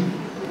గుర్తించి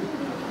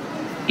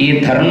ఈ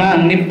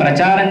ధర్మాన్ని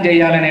ప్రచారం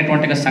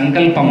చేయాలనేటువంటి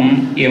సంకల్పం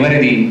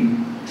ఎవరిది?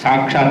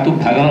 సాక్షాత్తు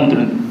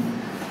భగవంతుడిది.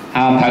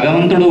 ఆ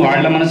భగవంతుడు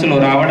వాళ్ళ మనసులో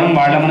రావడం,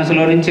 వాళ్ళ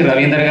మనసులో నుంచి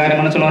రవీంద్ర గారి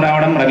మనసులో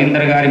రావడం,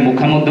 రవీంద్ర గారి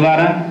ముఖము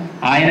ద్వారా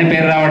ఆయన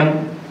పేరు రావడం,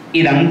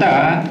 ఇదంతా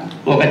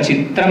ఒక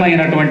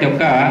చిత్రమైనటువంటి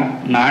ఒక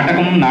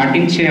నాటకం.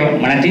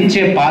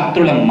 నటించే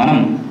పాత్రులం మనం.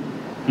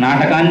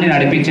 నాటకాన్ని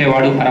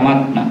నడిపించేవాడు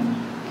పరమాత్మ.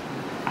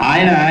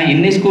 ఆయన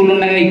ఎన్ని స్కూళ్ళు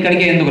ఉన్నాయో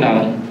ఇక్కడికే ఎందుకు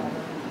రావాలి?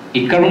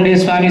 ఇక్కడుండే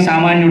స్వామి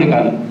సామాన్యుడు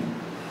కాదు,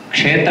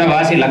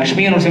 క్షేత్రవాసి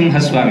లక్ష్మీ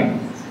నృసింహస్వామి.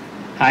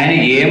 ఆయన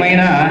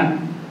ఏమైనా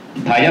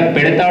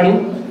భయపెడతాడు,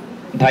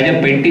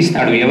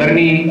 భయపెట్టిస్తాడు.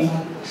 ఎవరిని?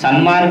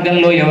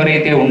 సన్మార్గంలో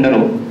ఎవరైతే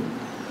ఉండరో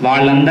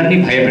వాళ్ళందరినీ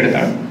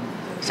భయపెడతాడు,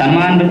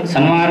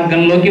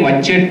 సన్మార్గంలోకి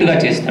వచ్చేట్టుగా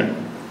చేస్తాడు.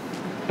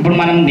 ఇప్పుడు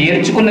మనం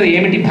నేర్చుకున్నది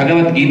ఏమిటి?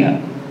 భగవద్గీత.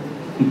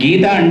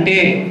 గీత అంటే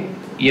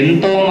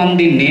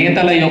ఎంతోమంది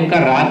నేతల యొక్క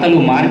రాతలు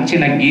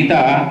మార్చిన గీత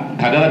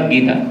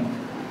భగవద్గీత.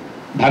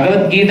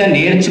 భగవద్గీత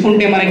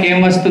నేర్చుకుంటే మనకేం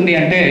వస్తుంది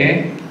అంటే,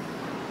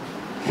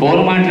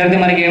 ఫోన్ మాట్లాడితే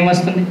మనకేం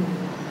వస్తుంది?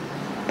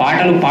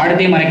 పాటలు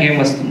పాడితే మనకేం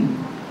వస్తుంది?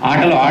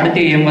 ఆటలు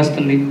ఆడితే ఏం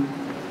వస్తుంది?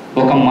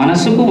 ఒక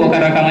మనసుకు ఒక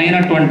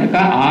రకమైనటువంటి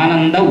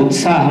ఆనంద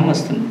ఉత్సాహం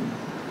వస్తుంది.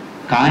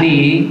 కానీ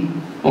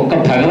ఒక్క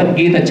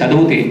భగవద్గీత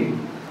చదివితే,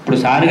 ఇప్పుడు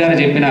సార్ గారు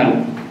చెప్పినారు,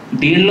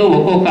 దీనిలో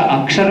ఒక్కొక్క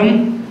అక్షరం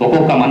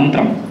ఒక్కొక్క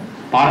మంత్రం.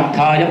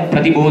 పార్థాయ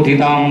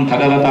ప్రతిబోధితాం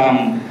భగవతాం.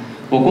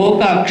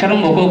 ఒక్కొక్క అక్షరం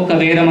ఒక్కొక్క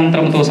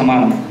వేదమంత్రంతో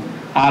సమానం.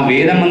 ఆ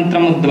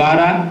వేదమంత్రము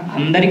ద్వారా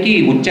అందరికీ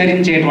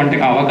ఉచ్చరించేటువంటి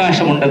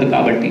అవకాశం ఉండదు.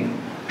 కాబట్టి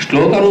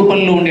శ్లోక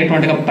రూపంలో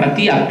ఉండేటువంటి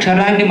ప్రతి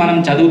అక్షరాన్ని మనం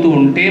చదువుతూ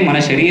ఉంటే మన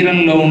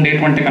శరీరంలో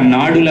ఉండేటువంటి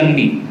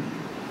నాడులన్నీ,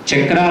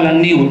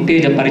 చక్రాలన్నీ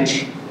ఉత్తేజపరిచి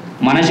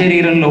మన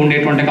శరీరంలో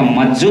ఉండేటువంటి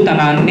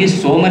మజ్జుతనాన్ని,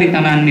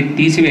 సోమరితనాన్ని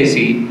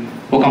తీసివేసి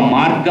ఒక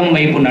మార్గం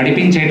వైపు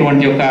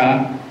నడిపించేటువంటి ఒక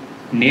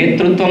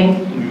నేతృత్వం,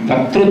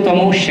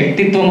 వక్తృత్వము,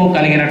 శక్తిత్వము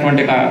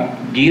కలిగినటువంటి ఒక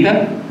గీత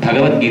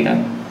భగవద్గీత.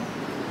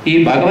 ఈ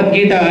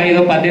భగవద్గీత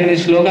ఏదో 18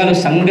 శ్లోకాలు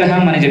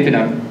సంగ్రహం అని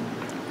చెప్పినారు.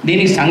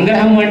 దీనికి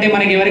సంగ్రహం అంటే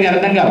మనకి ఎవరికి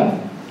అర్థం కాదు.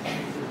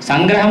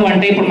 సంగ్రహం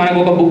అంటే ఇప్పుడు మనకు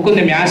ఒక బుక్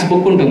ఉంది, మ్యాథ్స్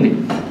బుక్ ఉంటుంది.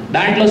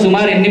 దాంట్లో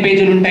సుమారు ఎన్ని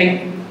పేజీలు ఉంటాయి?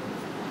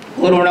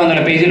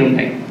 200 పేజీలు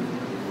ఉంటాయి.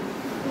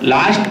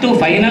 లాస్ట్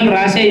ఫైనల్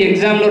రాసే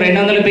ఎగ్జామ్లో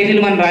 200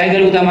 పేజీలు మనం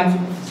రాయగలుగుతామా?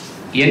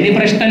 ఎన్ని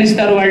ప్రశ్నలు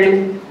ఇస్తారు వాళ్ళు?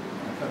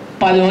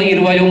 10,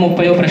 20,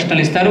 30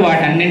 ప్రశ్నలు ఇస్తారు.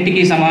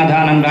 వాటన్నింటికీ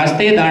సమాధానం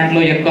రాస్తే దాంట్లో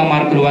ఎక్కువ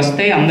మార్కులు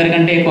వస్తాయి.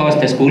 అందరికంటే ఎక్కువ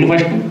వస్తాయి స్కూల్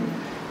ఫస్ట్,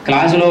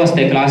 క్లాసులో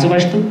వస్తే క్లాసు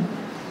ఫస్ట్,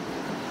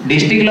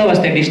 డిస్టిక్లో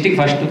వస్తే డిస్టిక్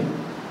ఫస్ట్.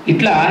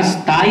 ఇట్లా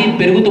స్థాయి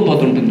పెరుగుతూ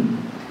పోతుంటుంది.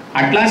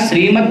 అట్లా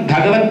శ్రీమద్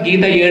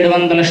భగవద్గీత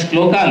 700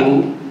 శ్లోకాలు.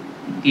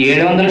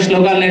 700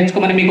 శ్లోకాలు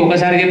నేర్చుకోమని మీకు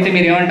ఒకసారి చెప్తే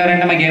మీరు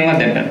ఏమంటారంటే మాకు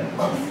ఏమవుతుంటారు.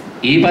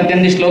 ఈ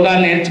 18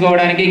 శ్లోకాలు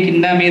నేర్చుకోవడానికి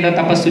కింద మీద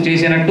తపస్సు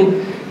చేసినట్టు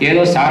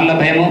ఏదో సార్ల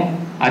భయమో,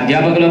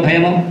 అధ్యాపకుల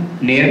భయమో,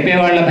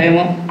 నేర్పేవాళ్ల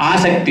భయమో,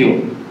 ఆసక్తియో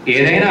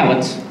ఏదైనా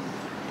అవ్వచ్చు.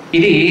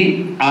 ఇది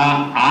ఆ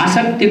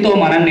ఆసక్తితో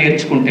మనం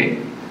నేర్చుకుంటే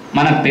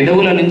మన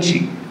పెదవుల నుంచి,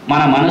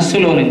 మన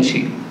మనస్సులో నుంచి,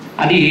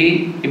 అది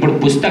ఇప్పుడు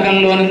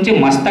పుస్తకంలో నుంచి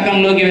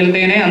మస్తకంలోకి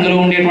వెళ్తేనే అందులో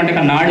ఉండేటువంటి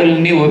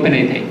నాడులన్నీ ఓపెన్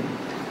అవుతాయి.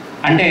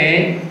 అంటే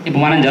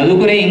ఇప్పుడు మనం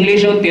చదువుకునే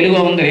ఇంగ్లీషు, తెలుగు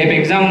ఉంది. రేపు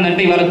ఎగ్జామ్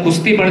ఉందంటే ఇవాళ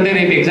కుస్తీ పడితే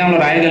రేపు ఎగ్జామ్లో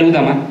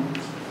రాయగలుగుతామా?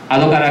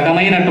 అదొక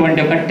రకమైనటువంటి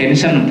ఒక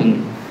టెన్షన్ ఉంటుంది.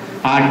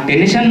 ఆ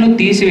టెన్షన్ను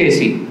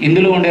తీసివేసి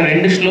ఇందులో ఉండే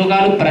 2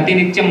 శ్లోకాలు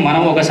ప్రతినిత్యం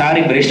మనం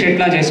ఒకసారి బ్రష్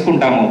ఎట్లా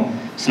చేసుకుంటామో,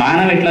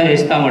 స్నానం ఎట్లా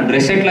చేస్తామో,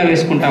 డ్రెస్ ఎట్లా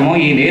వేసుకుంటామో,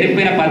 ఈ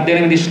నేర్పిన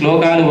 18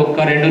 శ్లోకాలు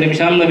ఒక్క 2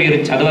 నిమిషాల్లో మీరు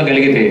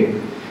చదవగలిగితే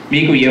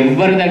మీకు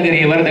ఎవరి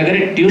దగ్గర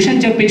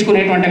ట్యూషన్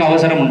చెప్పించుకునేటువంటి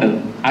అవసరం ఉండదు.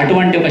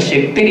 అటువంటి ఒక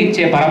శక్తిని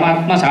ఇచ్చే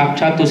పరమాత్మ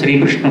సాక్షాత్తు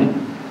శ్రీకృష్ణుడు.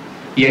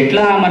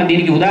 ఎట్లా మరి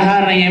దీనికి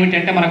ఉదాహరణ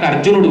ఏమిటంటే, మనకు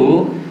అర్జునుడు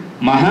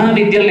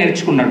మహావిద్యలు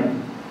నేర్చుకున్నాడు.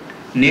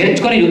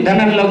 నేర్చుకొని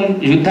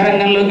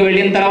యుద్ధరంగంలోకి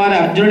వెళ్ళిన తర్వాత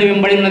అర్జునుడు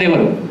వెంబడి ఉన్నది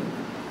ఎవరు?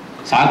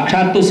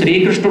 సాక్షాత్తు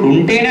శ్రీకృష్ణుడు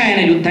ఉంటేనే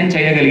ఆయన యుద్ధం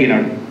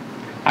చేయగలిగినాడు.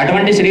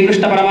 అటువంటి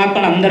శ్రీకృష్ణ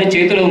పరమాత్మను అందరి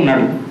చేతిలో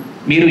ఉన్నాడు.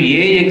 మీరు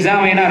ఏ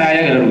ఎగ్జామ్ అయినా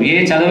రాయగలరు, ఏ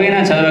చదువైనా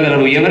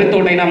చదవగలరు,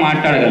 ఎవరితోటైనా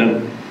మాట్లాడగలరు.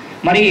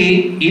 మరి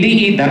ఇది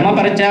ఈ ధర్మ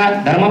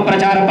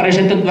ప్రచార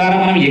పరిషత్తు ద్వారా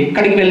మనం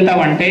ఎక్కడికి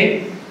వెళ్తామంటే,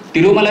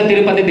 తిరుమల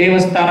తిరుపతి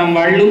దేవస్థానం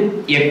వాళ్ళు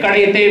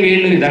ఎక్కడైతే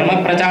వీళ్ళు ధర్మ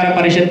ప్రచార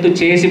పరిషత్తు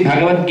చేసి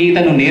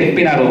భగవద్గీతను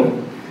నేర్పినారో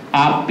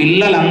ఆ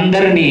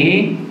పిల్లలందరినీ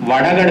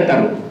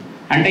వడగడతారు.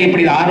 అంటే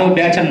ఇప్పుడు ఇది 6వ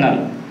బ్యాచ్ అన్నారు.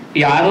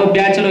 ఈ 6వ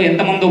బ్యాచ్లో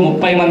ఎంతమందో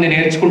 30 మంది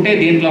నేర్చుకుంటే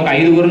దీంట్లో ఒక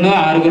 5గురునో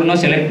 6గురునో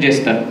సెలెక్ట్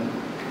చేస్తారు.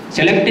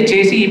 సెలెక్ట్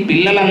చేసి ఈ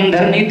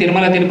పిల్లలందరినీ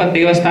తిరుమల తిరుపతి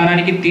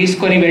దేవస్థానానికి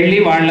తీసుకొని వెళ్ళి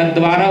వాళ్ళ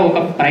ద్వారా ఒక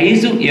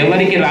ప్రైజు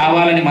ఎవరికి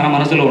రావాలని మన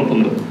మనసులో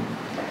ఉంటుందో,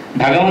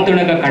 భగవంతుడి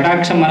యొక్క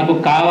కటాక్షం మనకు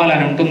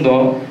కావాలని ఉంటుందో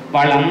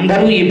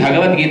వాళ్ళందరూ ఈ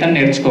భగవద్గీతను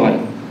నేర్చుకోవాలి.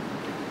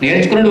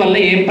 నేర్చుకున్న వల్ల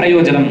ఏం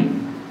ప్రయోజనం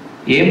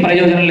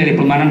లేదు.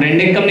 ఇప్పుడు మనం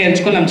 2 ఎక్కం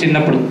నేర్చుకున్నాం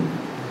చిన్నప్పుడు.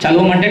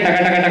 చదవమంటే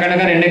టకటక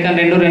 2 ఎక్కం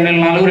 2, 2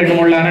 4, 2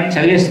 3 6 అని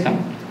చదివేస్తాం.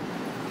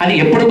 అది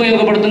ఎప్పుడు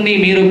ఉపయోగపడుతుంది?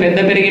 మీరు పెద్ద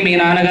పెరిగి మీ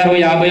నాన్నగారు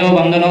 50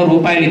 100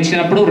 రూపాయలు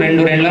ఇచ్చినప్పుడు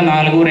 2 2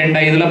 4 2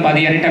 5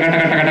 10 అని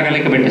టకటక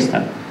లెక్క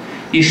పెట్టేస్తారు.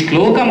 ఈ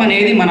శ్లోకం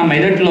అనేది మన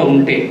మెదట్లో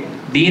ఉంటే,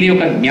 దీని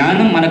యొక్క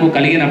జ్ఞానం మనకు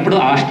కలిగినప్పుడు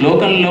ఆ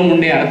శ్లోకంలో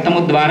ఉండే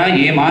అర్థము ద్వారా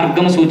ఏ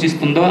మార్గం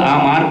సూచిస్తుందో ఆ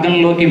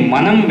మార్గంలోకి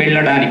మనం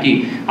వెళ్ళడానికి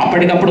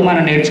అప్పటికప్పుడు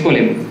మనం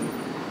నేర్చుకోలేము.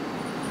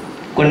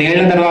 కొన్ని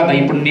ఏళ్ల తర్వాత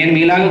ఇప్పుడు నేను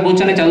మీలాగా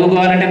కూర్చొని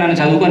చదువుకోవాలంటే నన్ను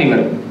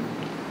చదువుకొనివ్వరు.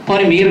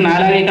 పోనీ మీరు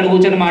నాలాగా ఇక్కడ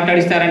కూర్చొని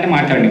మాట్లాడిస్తారంటే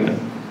మాట్లాడివ్వరు.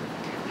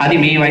 అది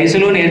మీ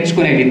వయసులో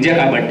నేర్చుకునే విద్య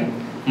కాబట్టి,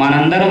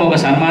 మనందరం ఒక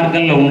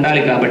సన్మార్గంలో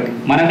ఉండాలి కాబట్టి,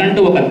 మనకంటూ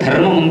ఒక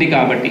ధర్మం ఉంది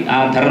కాబట్టి ఆ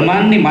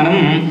ధర్మాన్ని మనం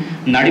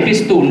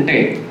నడిపిస్తూ ఉంటే,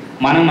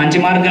 మనం మంచి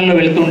మార్గంలో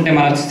వెళ్తూ ఉంటే,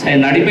 మనం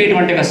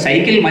నడిపేటువంటి ఒక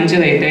సైకిల్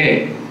మంచిదైతే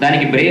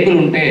దానికి బ్రేకులు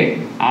ఉంటే,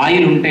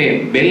 ఆయిల్ ఉంటే,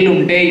 బెల్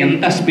ఉంటే,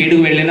 ఎంత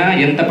స్పీడ్కి వెళ్ళినా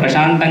ఎంత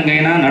ప్రశాంతంగా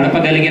అయినా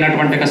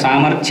నడపగలిగినటువంటి ఒక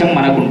సామర్థ్యం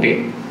మనకుంటే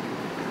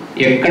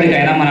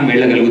ఎక్కడికైనా మనం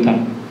వెళ్ళగలుగుతాం.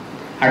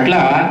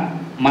 అట్లా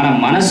మన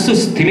మనస్సు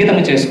స్థిమితం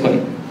చేసుకొని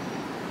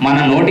మన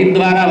నోటి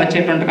ద్వారా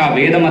వచ్చేటువంటి ఆ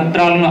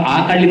వేదమంత్రాలను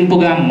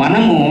ఆకళింపుగా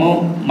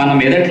మన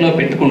మెదట్లో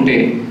పెట్టుకుంటే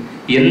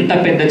ఎంత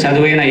పెద్ద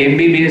చదువైన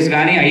MBBS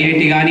కానీ,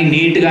 IIT కానీ,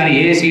 నీట్ కానీ,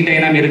 ఏ సీట్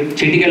అయినా మీరు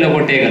చిటికెల్లో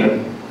కొట్టేయగలరు.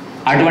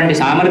 అటువంటి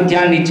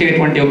సామర్థ్యాన్ని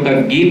ఇచ్చేటువంటి ఒక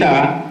గీత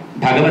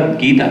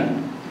భగవద్గీత.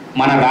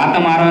 మన రాత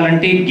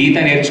మారాలంటే గీత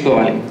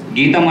నేర్చుకోవాలి.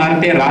 గీత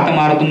మారితే రాత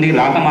మారుతుంది,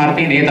 రాత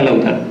మారితే నేతలు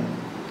అవుతారు.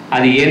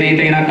 అది ఏ నేత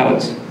అయినా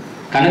కావచ్చు.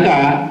 కనుక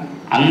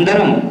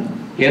అందరం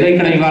ఏదో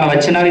ఇక్కడ ఇవాళ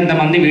వచ్చినారు,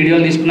 ఇంతమంది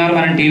వీడియోలు తీసుకున్నారు,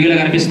 మనం టీవీలో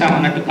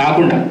కనిపిస్తామన్నట్టు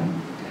కాకుండా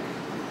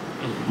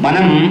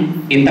మనం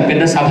ఇంత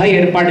పెద్ద సభ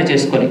ఏర్పాటు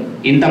చేసుకొని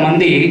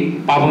ఇంతమంది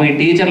పాపం ఈ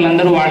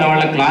టీచర్లందరూ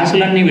వాళ్ళ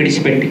క్లాసులన్నీ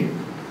విడిచిపెట్టి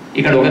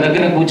ఇక్కడ ఒక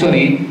దగ్గర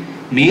కూర్చొని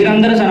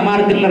మీరందరూ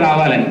సన్మార్గంలో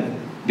రావాలని,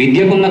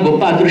 విద్యకున్న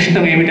గొప్ప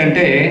అదృష్టం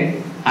ఏమిటంటే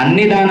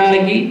అన్ని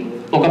దానాలకి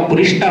ఒక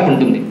పురిష్టాప్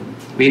ఉంటుంది,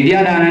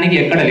 విద్యాదానానికి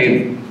ఎక్కడ లేదు.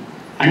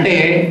 అంటే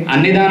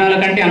అన్ని దానాల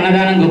కంటే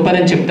అన్నదానం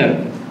గొప్పదని చెప్తారు.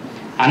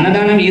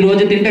 అన్నదానం ఈ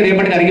రోజు తింటే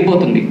రేపటికి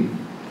అరిగిపోతుంది.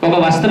 ఒక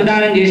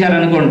వస్త్రదానం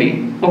చేశారనుకోండి,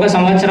 1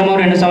 సంవత్సరమో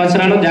 2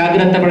 సంవత్సరాలు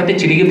జాగ్రత్త పడితే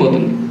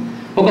చిరిగిపోతుంది.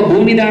 ఒక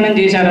భూమి దానం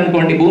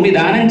చేశారనుకోండి, భూమి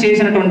దానం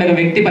చేసినటువంటి ఒక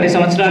వ్యక్తి 10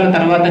 సంవత్సరాల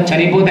తర్వాత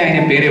చనిపోతే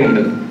ఆయన పేరే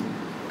ఉండదు.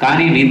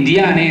 కానీ విద్య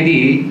అనేది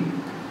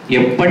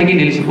ఎప్పటికీ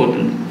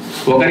నిలిచిపోతుంది.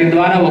 ఒకరి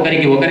ద్వారా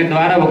ఒకరికి, ఒకరి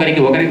ద్వారా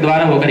ఒకరికి, ఒకరి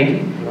ద్వారా ఒకరికి.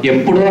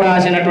 ఎప్పుడో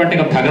రాసినటువంటి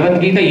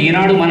భగవద్గీత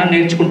ఈనాడు మనం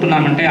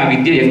నేర్చుకుంటున్నామంటే ఆ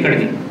విద్య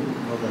ఎక్కడిది?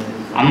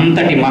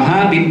 అంతటి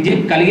మహావిద్య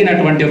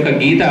కలిగినటువంటి ఒక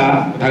గీత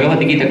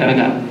భగవద్గీత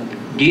కనుక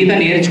గీత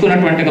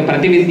నేర్చుకున్నటువంటి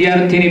ప్రతి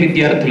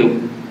విద్యార్థులు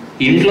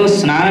ఇంట్లో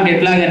స్నానం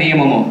ఎట్లాగ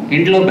నియమమో,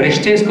 ఇంట్లో బ్రష్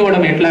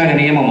చేసుకోవడం ఎట్లాగ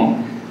నియమమో,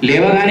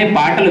 లేవగానే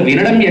పాటలు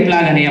వినడం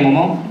ఎట్లాగ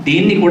నియమమో,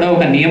 దీన్ని కూడా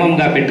ఒక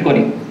నియమంగా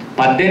పెట్టుకొని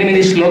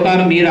 18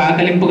 శ్లోకాలు మీరు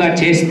ఆకలింపుగా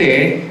చేస్తే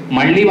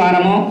మళ్ళీ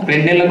వారమో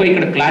 2 నెలలకో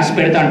ఇక్కడ క్లాస్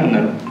పెడతా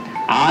అంటున్నారు.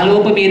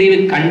 ఆలోపు మీరు ఇవి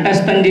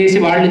కంఠస్థం చేసి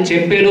వాళ్ళు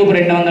చెప్పేలోపు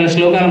 200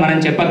 శ్లోకాలు మనం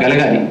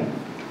చెప్పగలగాలి.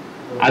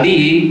 అది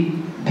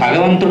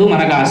భగవంతుడు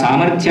మనకు ఆ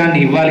సామర్థ్యాన్ని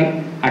ఇవ్వాలి.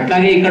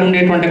 అట్లాగే ఇక్కడ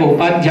ఉండేటువంటి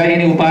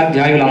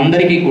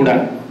ఉపాధ్యాయులందరికీ కూడా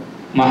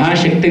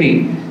మహాశక్తిని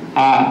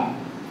ఆ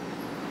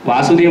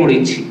వాసుదేవుడు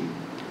ఇచ్చి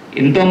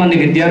ఎంతోమంది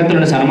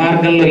విద్యార్థులను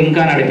సన్మార్గంలో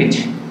ఇంకా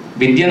నడిపించి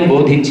విద్యను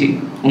బోధించి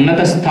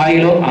ఉన్నత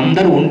స్థాయిలో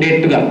అందరూ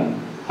ఉండేట్టుగా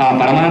ఆ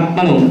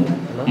పరమాత్మను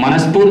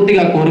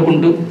మనస్ఫూర్తిగా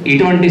కోరుకుంటూ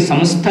ఇటువంటి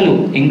సంస్థలు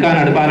ఇంకా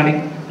నడపాలని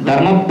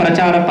ధర్మ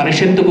ప్రచార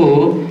పరిషత్తుకు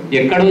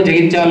ఎక్కడో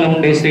జగిత్యాల్లో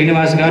ఉండే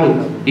శ్రీనివాస్ గారు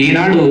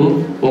ఈనాడు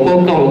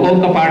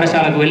ఒక్కొక్క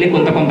పాఠశాలకు వెళ్ళి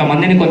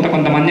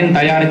కొంతమందిని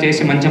తయారు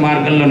చేసి మంచి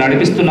మార్గంలో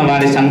నడిపిస్తున్న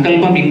వారి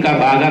సంకల్పం ఇంకా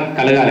బాగా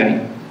కలగాలని,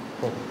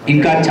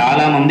 ఇంకా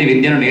చాలా మంది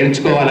విద్యను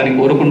నేర్చుకోవాలని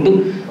కోరుకుంటూ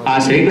ఆ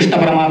శ్రీకృష్ణ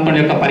పరమాత్మ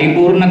యొక్క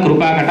పరిపూర్ణ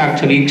కృపా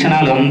కటాక్ష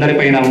వీక్షణాలు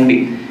అందరిపైన ఉండి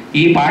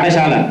ఈ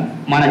పాఠశాల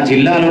మన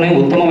జిల్లాలోనే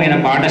ఉత్తమమైన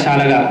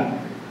పాఠశాలగా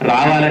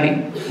రావాలని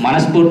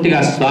మనస్ఫూర్తిగా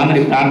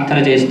స్వామిని ప్రార్థన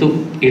చేస్తూ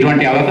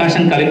ఇటువంటి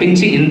అవకాశం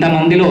కల్పించి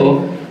ఇంతమందిలో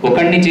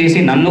ఒకరిని చేసి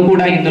నన్ను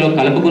కూడా ఇందులో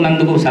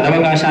కలుపుకున్నందుకు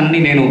సదవకాశాన్ని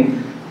నేను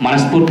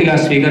మనస్ఫూర్తిగా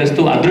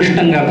స్వీకరిస్తూ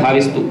అదృష్టంగా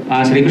భావిస్తూ ఆ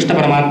శ్రీకృష్ణ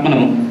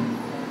పరమాత్మను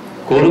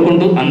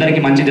కోరుకుంటూ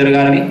అందరికీ మంచి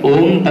జరగాలని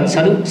ఓం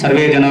తత్సదు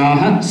సర్వే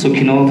జనాః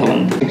సుఖినో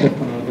భవంతు.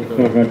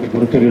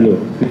 గురుతులు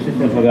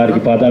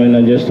గారికి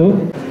పాదాభివందనం చేస్తూ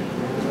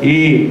ఈ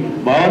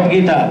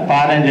భగవద్గీత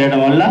పారాయణ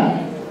చేయడం వల్ల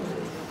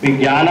మీ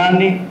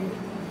జ్ఞానాన్ని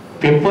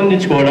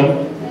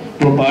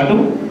పెంపొందించుకోవడంతో పాటు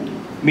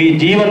మీ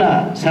జీవన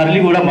సరళి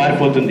కూడా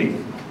మారిపోతుంది.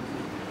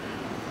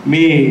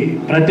 మీ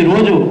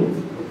ప్రతిరోజు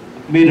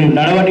మీరు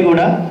నడవడి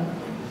కూడా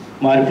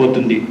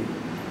మారిపోతుంది.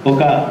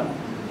 ఒక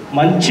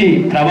మంచి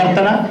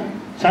ప్రవర్తన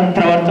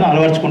సత్ప్రవర్తన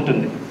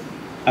అలవర్చుకుంటుంది.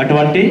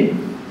 అటువంటి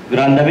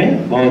గ్రంథమే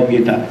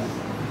భగవద్గీత.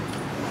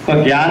 ఒక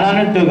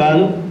జ్ఞానానితో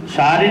కాదు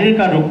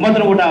శారీరక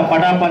రుగ్మతలు కూడా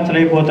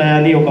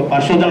పటాపంచలైపోతాయని ఒక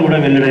పరిశోధన కూడా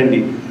వెల్లడైంది.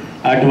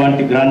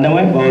 అటువంటి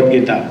గ్రంథమే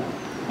భగవద్గీత.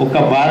 ఒక్క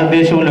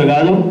భారతదేశంలో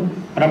కాదు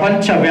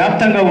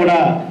ప్రపంచవ్యాప్తంగా కూడా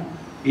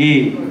ఈ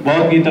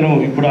భగవద్గీతను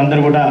ఇప్పుడు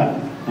అందరూ కూడా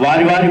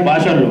వారి వారి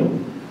భాషల్లో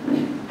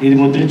ఇది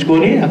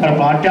ముద్రించుకొని అక్కడ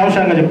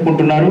పాఠ్యాంశంగా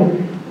చెప్పుకుంటున్నారు.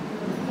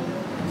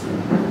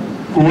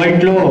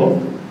 కువైట్లో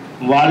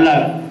వాళ్ళ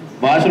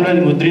భాషలో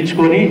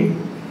ముద్రించుకొని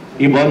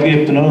ఈ భగవద్గీత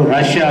చెప్తున్నారు.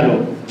 రష్యాలో,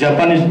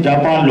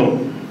 జపాన్లో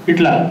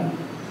ఇట్లా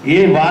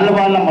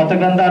వాళ్ళ మత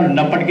గ్రంథాలు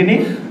ఉన్నప్పటికీ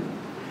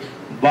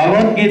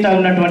భగవద్గీత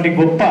ఉన్నటువంటి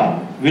గొప్ప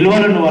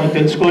విలువలను వాళ్ళు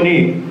తెలుసుకొని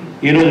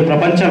ఈరోజు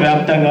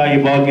ప్రపంచవ్యాప్తంగా ఈ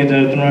భగవద్గీత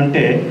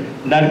చదువుతున్నారంటే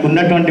దానికి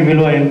ఉన్నటువంటి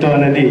విలువ ఎంతో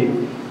అనేది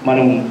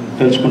మనం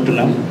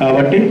తెలుసుకుంటున్నాం.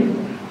 కాబట్టి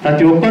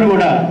ప్రతి ఒక్కరు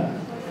కూడా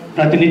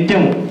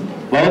ప్రతినిత్యం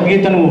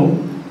భగవద్గీతను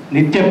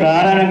నిత్య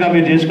ప్రారాయణంగా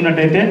మీరు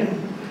చేసుకున్నట్టయితే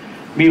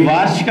మీ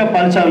వార్షిక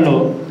ఫలితాల్లో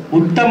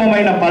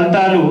ఉత్తమమైన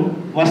ఫలితాలు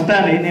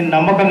వస్తాయని నేను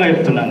నమ్మకంగా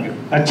చెప్తున్నాను.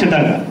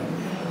 ఖచ్చితంగా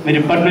మీరు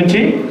ఇప్పటి నుంచి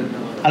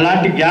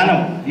అలాంటి జ్ఞానం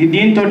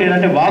దీంతో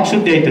ఏంటంటే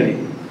వాక్శుద్ధి అవుతుంది.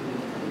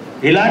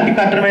 ఎలాంటి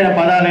కఠినమైన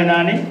పదాలైనా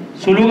అని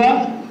సులువుగా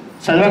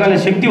చదవగల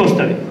శక్తి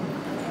వస్తుంది.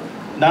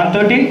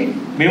 దాంతో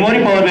మెమొరీ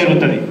పవర్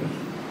పెరుగుతుంది.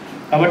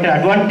 కాబట్టి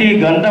అటువంటి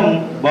గ్రంథం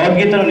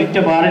భగవద్గీతను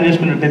నిత్య పారాయణ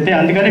చేసుకున్నట్టయితే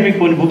అందుకని మీకు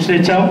కొన్ని బుక్స్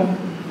తెచ్చాము.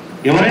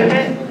 ఎవరైతే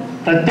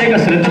ప్రత్యేక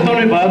శ్రద్ధతో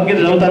భగవద్గీత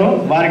చదువుతారో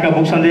వారికి ఆ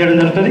బుక్స్ అందజేయడం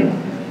జరుగుతుంది.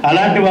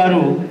 అలాంటి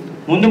వారు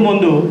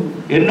ముందు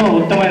ఎన్నో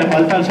ఉత్తమమైన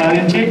ఫలితాలు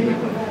సాధించి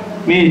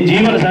మీ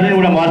జీవన శైలిని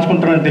కూడా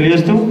మార్చుకుంటారని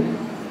తెలియజేస్తూ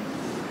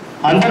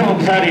అందరం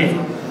ఒకసారి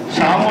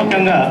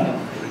సామూహికంగా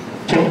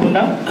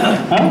చెప్పుకుందాం.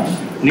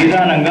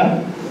 నిదానంగా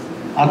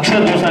అక్షర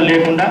దోషాలు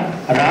లేకుండా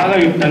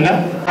రాగయుక్తంగా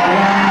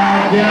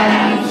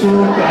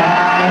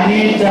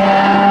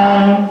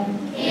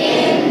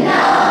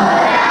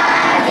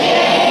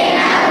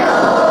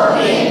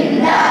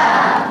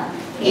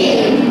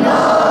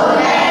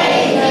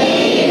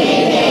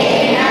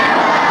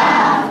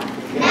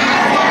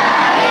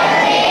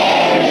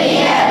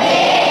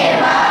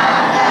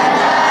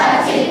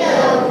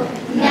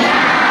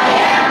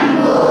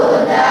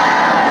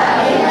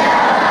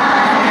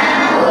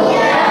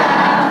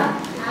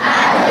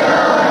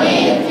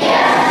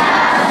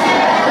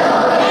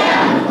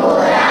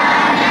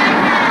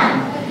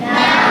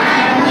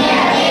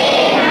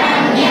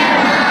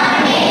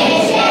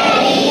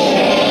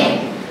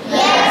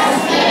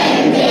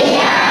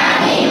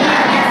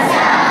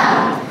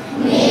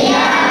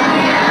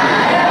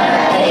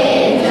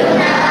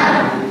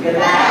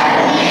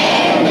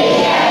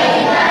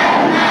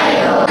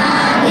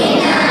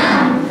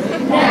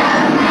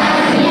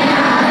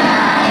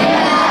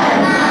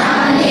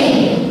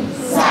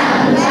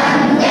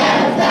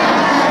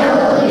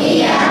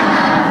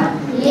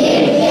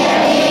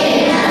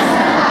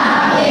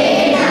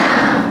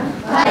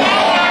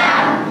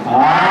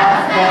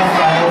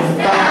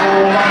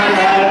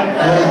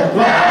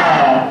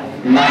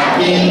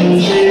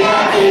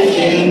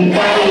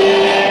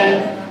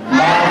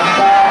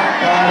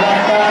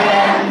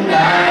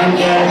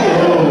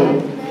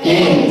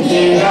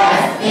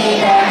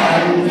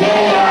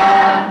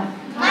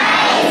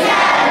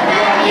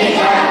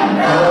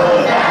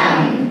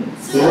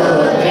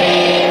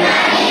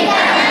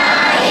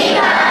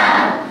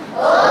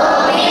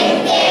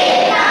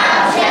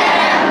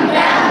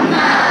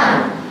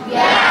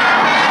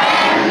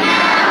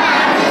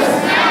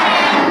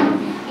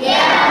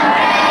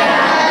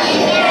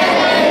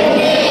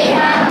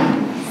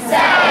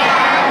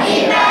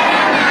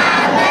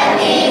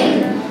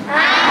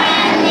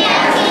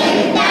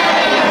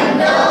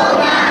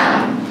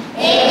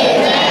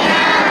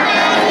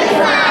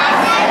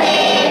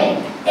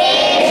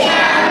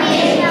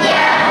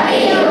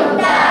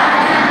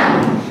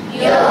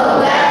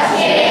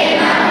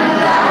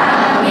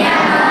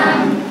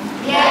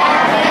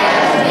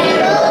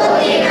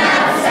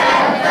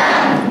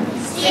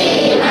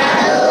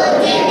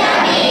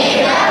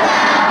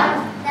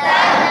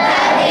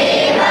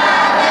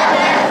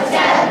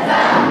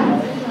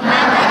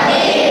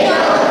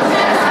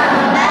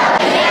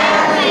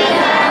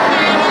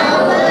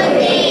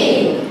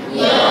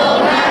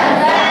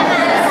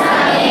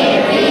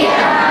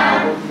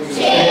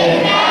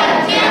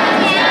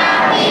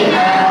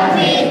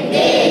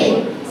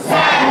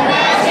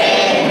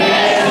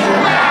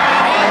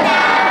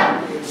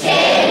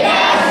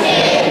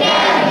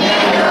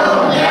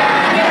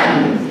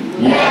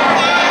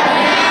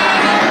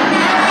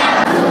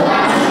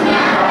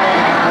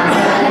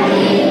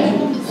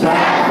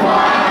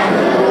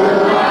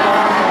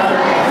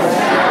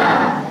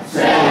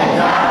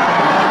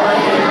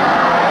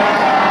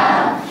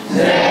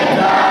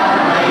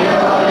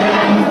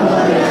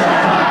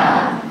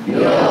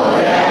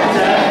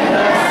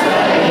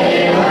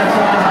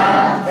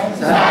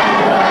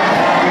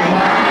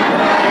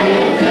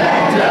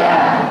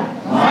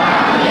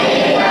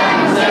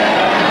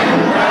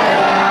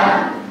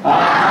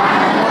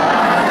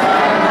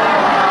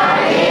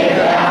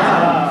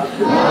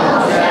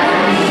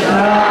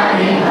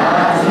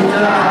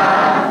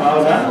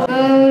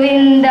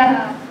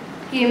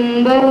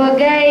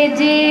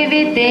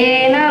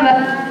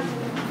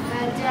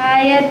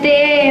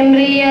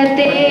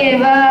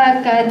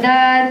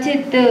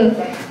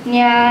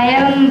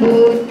न्यायं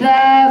भूत्वा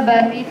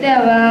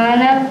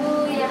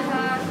भवितवानभूयः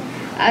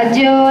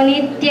अजो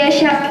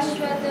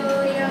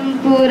नित्यशाश्वतोऽयं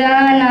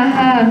पुराणः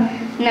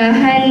न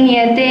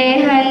हन्यते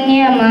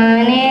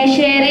हन्यमाने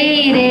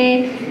शरीरे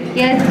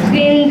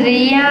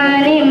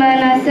यस्मिन्द्रियाणि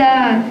मनसा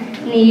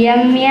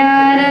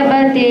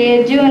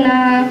नियम्यारभतेऽर्जुन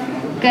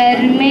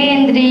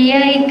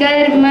कर्मेन्द्रियै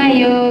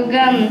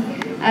कर्मयोगम्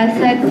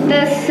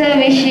असक्तः स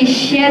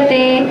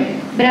विशिष्यते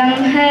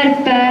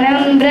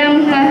ब्रह्मर्पणं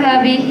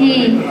ब्रह्महविः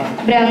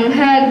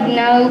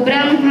ब्रह्मज्ञौ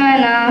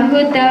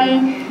ब्रह्मणाहुतं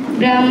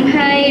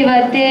ब्रह्मैव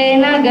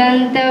तेन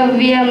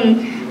गन्तव्यं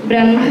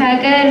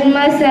ब्रह्मकर्म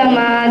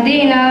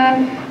समाधिना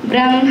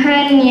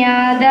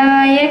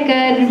ब्रह्मण्यादाय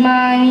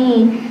कर्माणि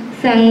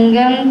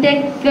संगं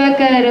त्यक्त्वा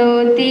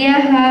करोति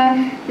यः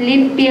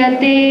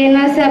लिप्यते न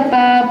स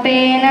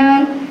पापेन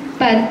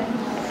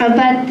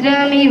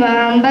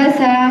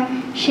पत्रमिवाम्बसा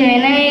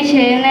शनैः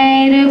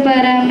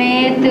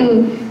शनैरुपरमेतु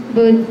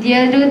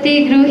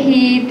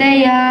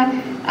बुद्ध्यधृतिगृहीतया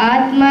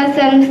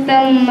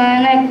आत्मसंस्थं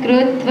मनः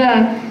कृत्वा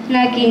न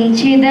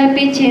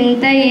किञ्चिदपि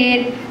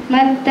चिन्तयेत्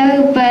मत्तः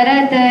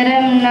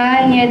परतरं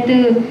नान्यत्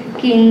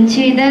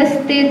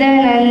किञ्चिदस्ति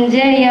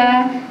धनञ्जय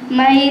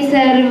मयि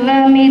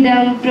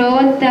सर्वमिदं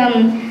प्रोक्तं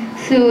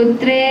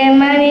सूत्रे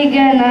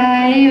मणिगणा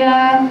इव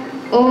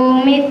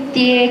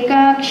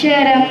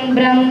ओमित्येकाक्षरं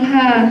ब्रह्म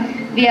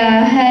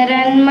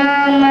व्याहरन्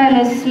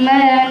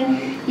मामनुस्मरन्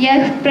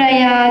यः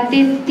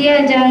प्रयाति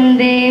त्यजन्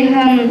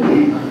देहं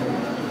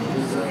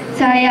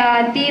स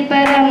याति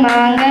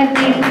परमां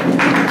गतिम्।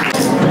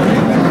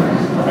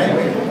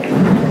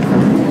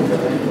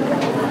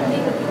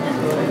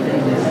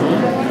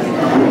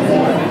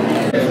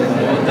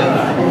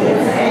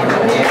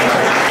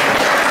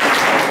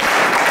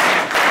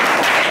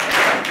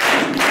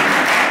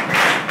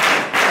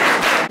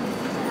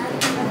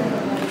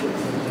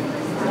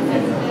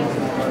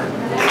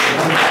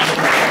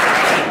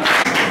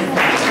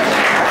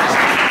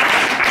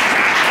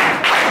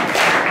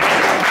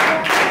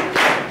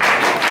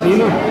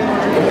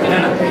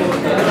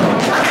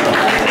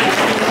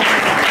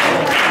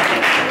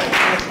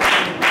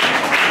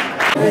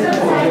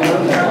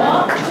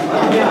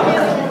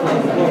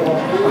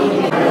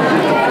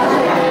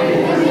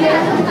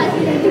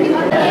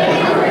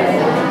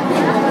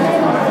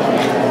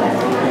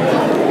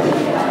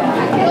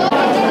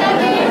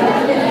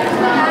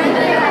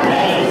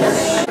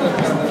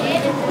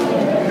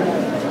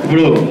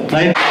 ఇప్పుడు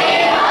హరి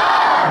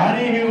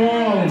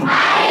ఓం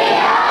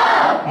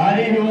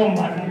హరి ఓం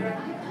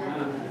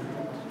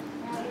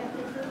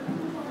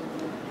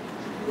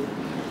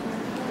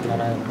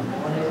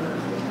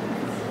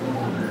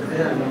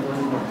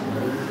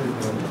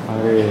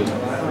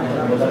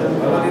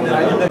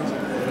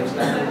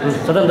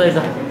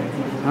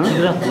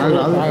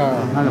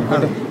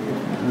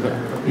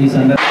ఈ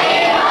సందర్భంగా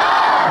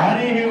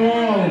హరి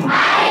ఓం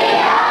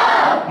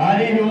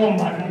హరి ఓం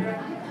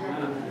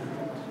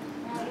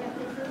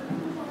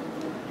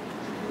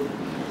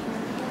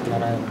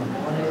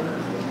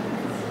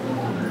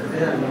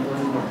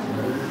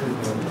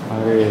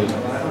అరే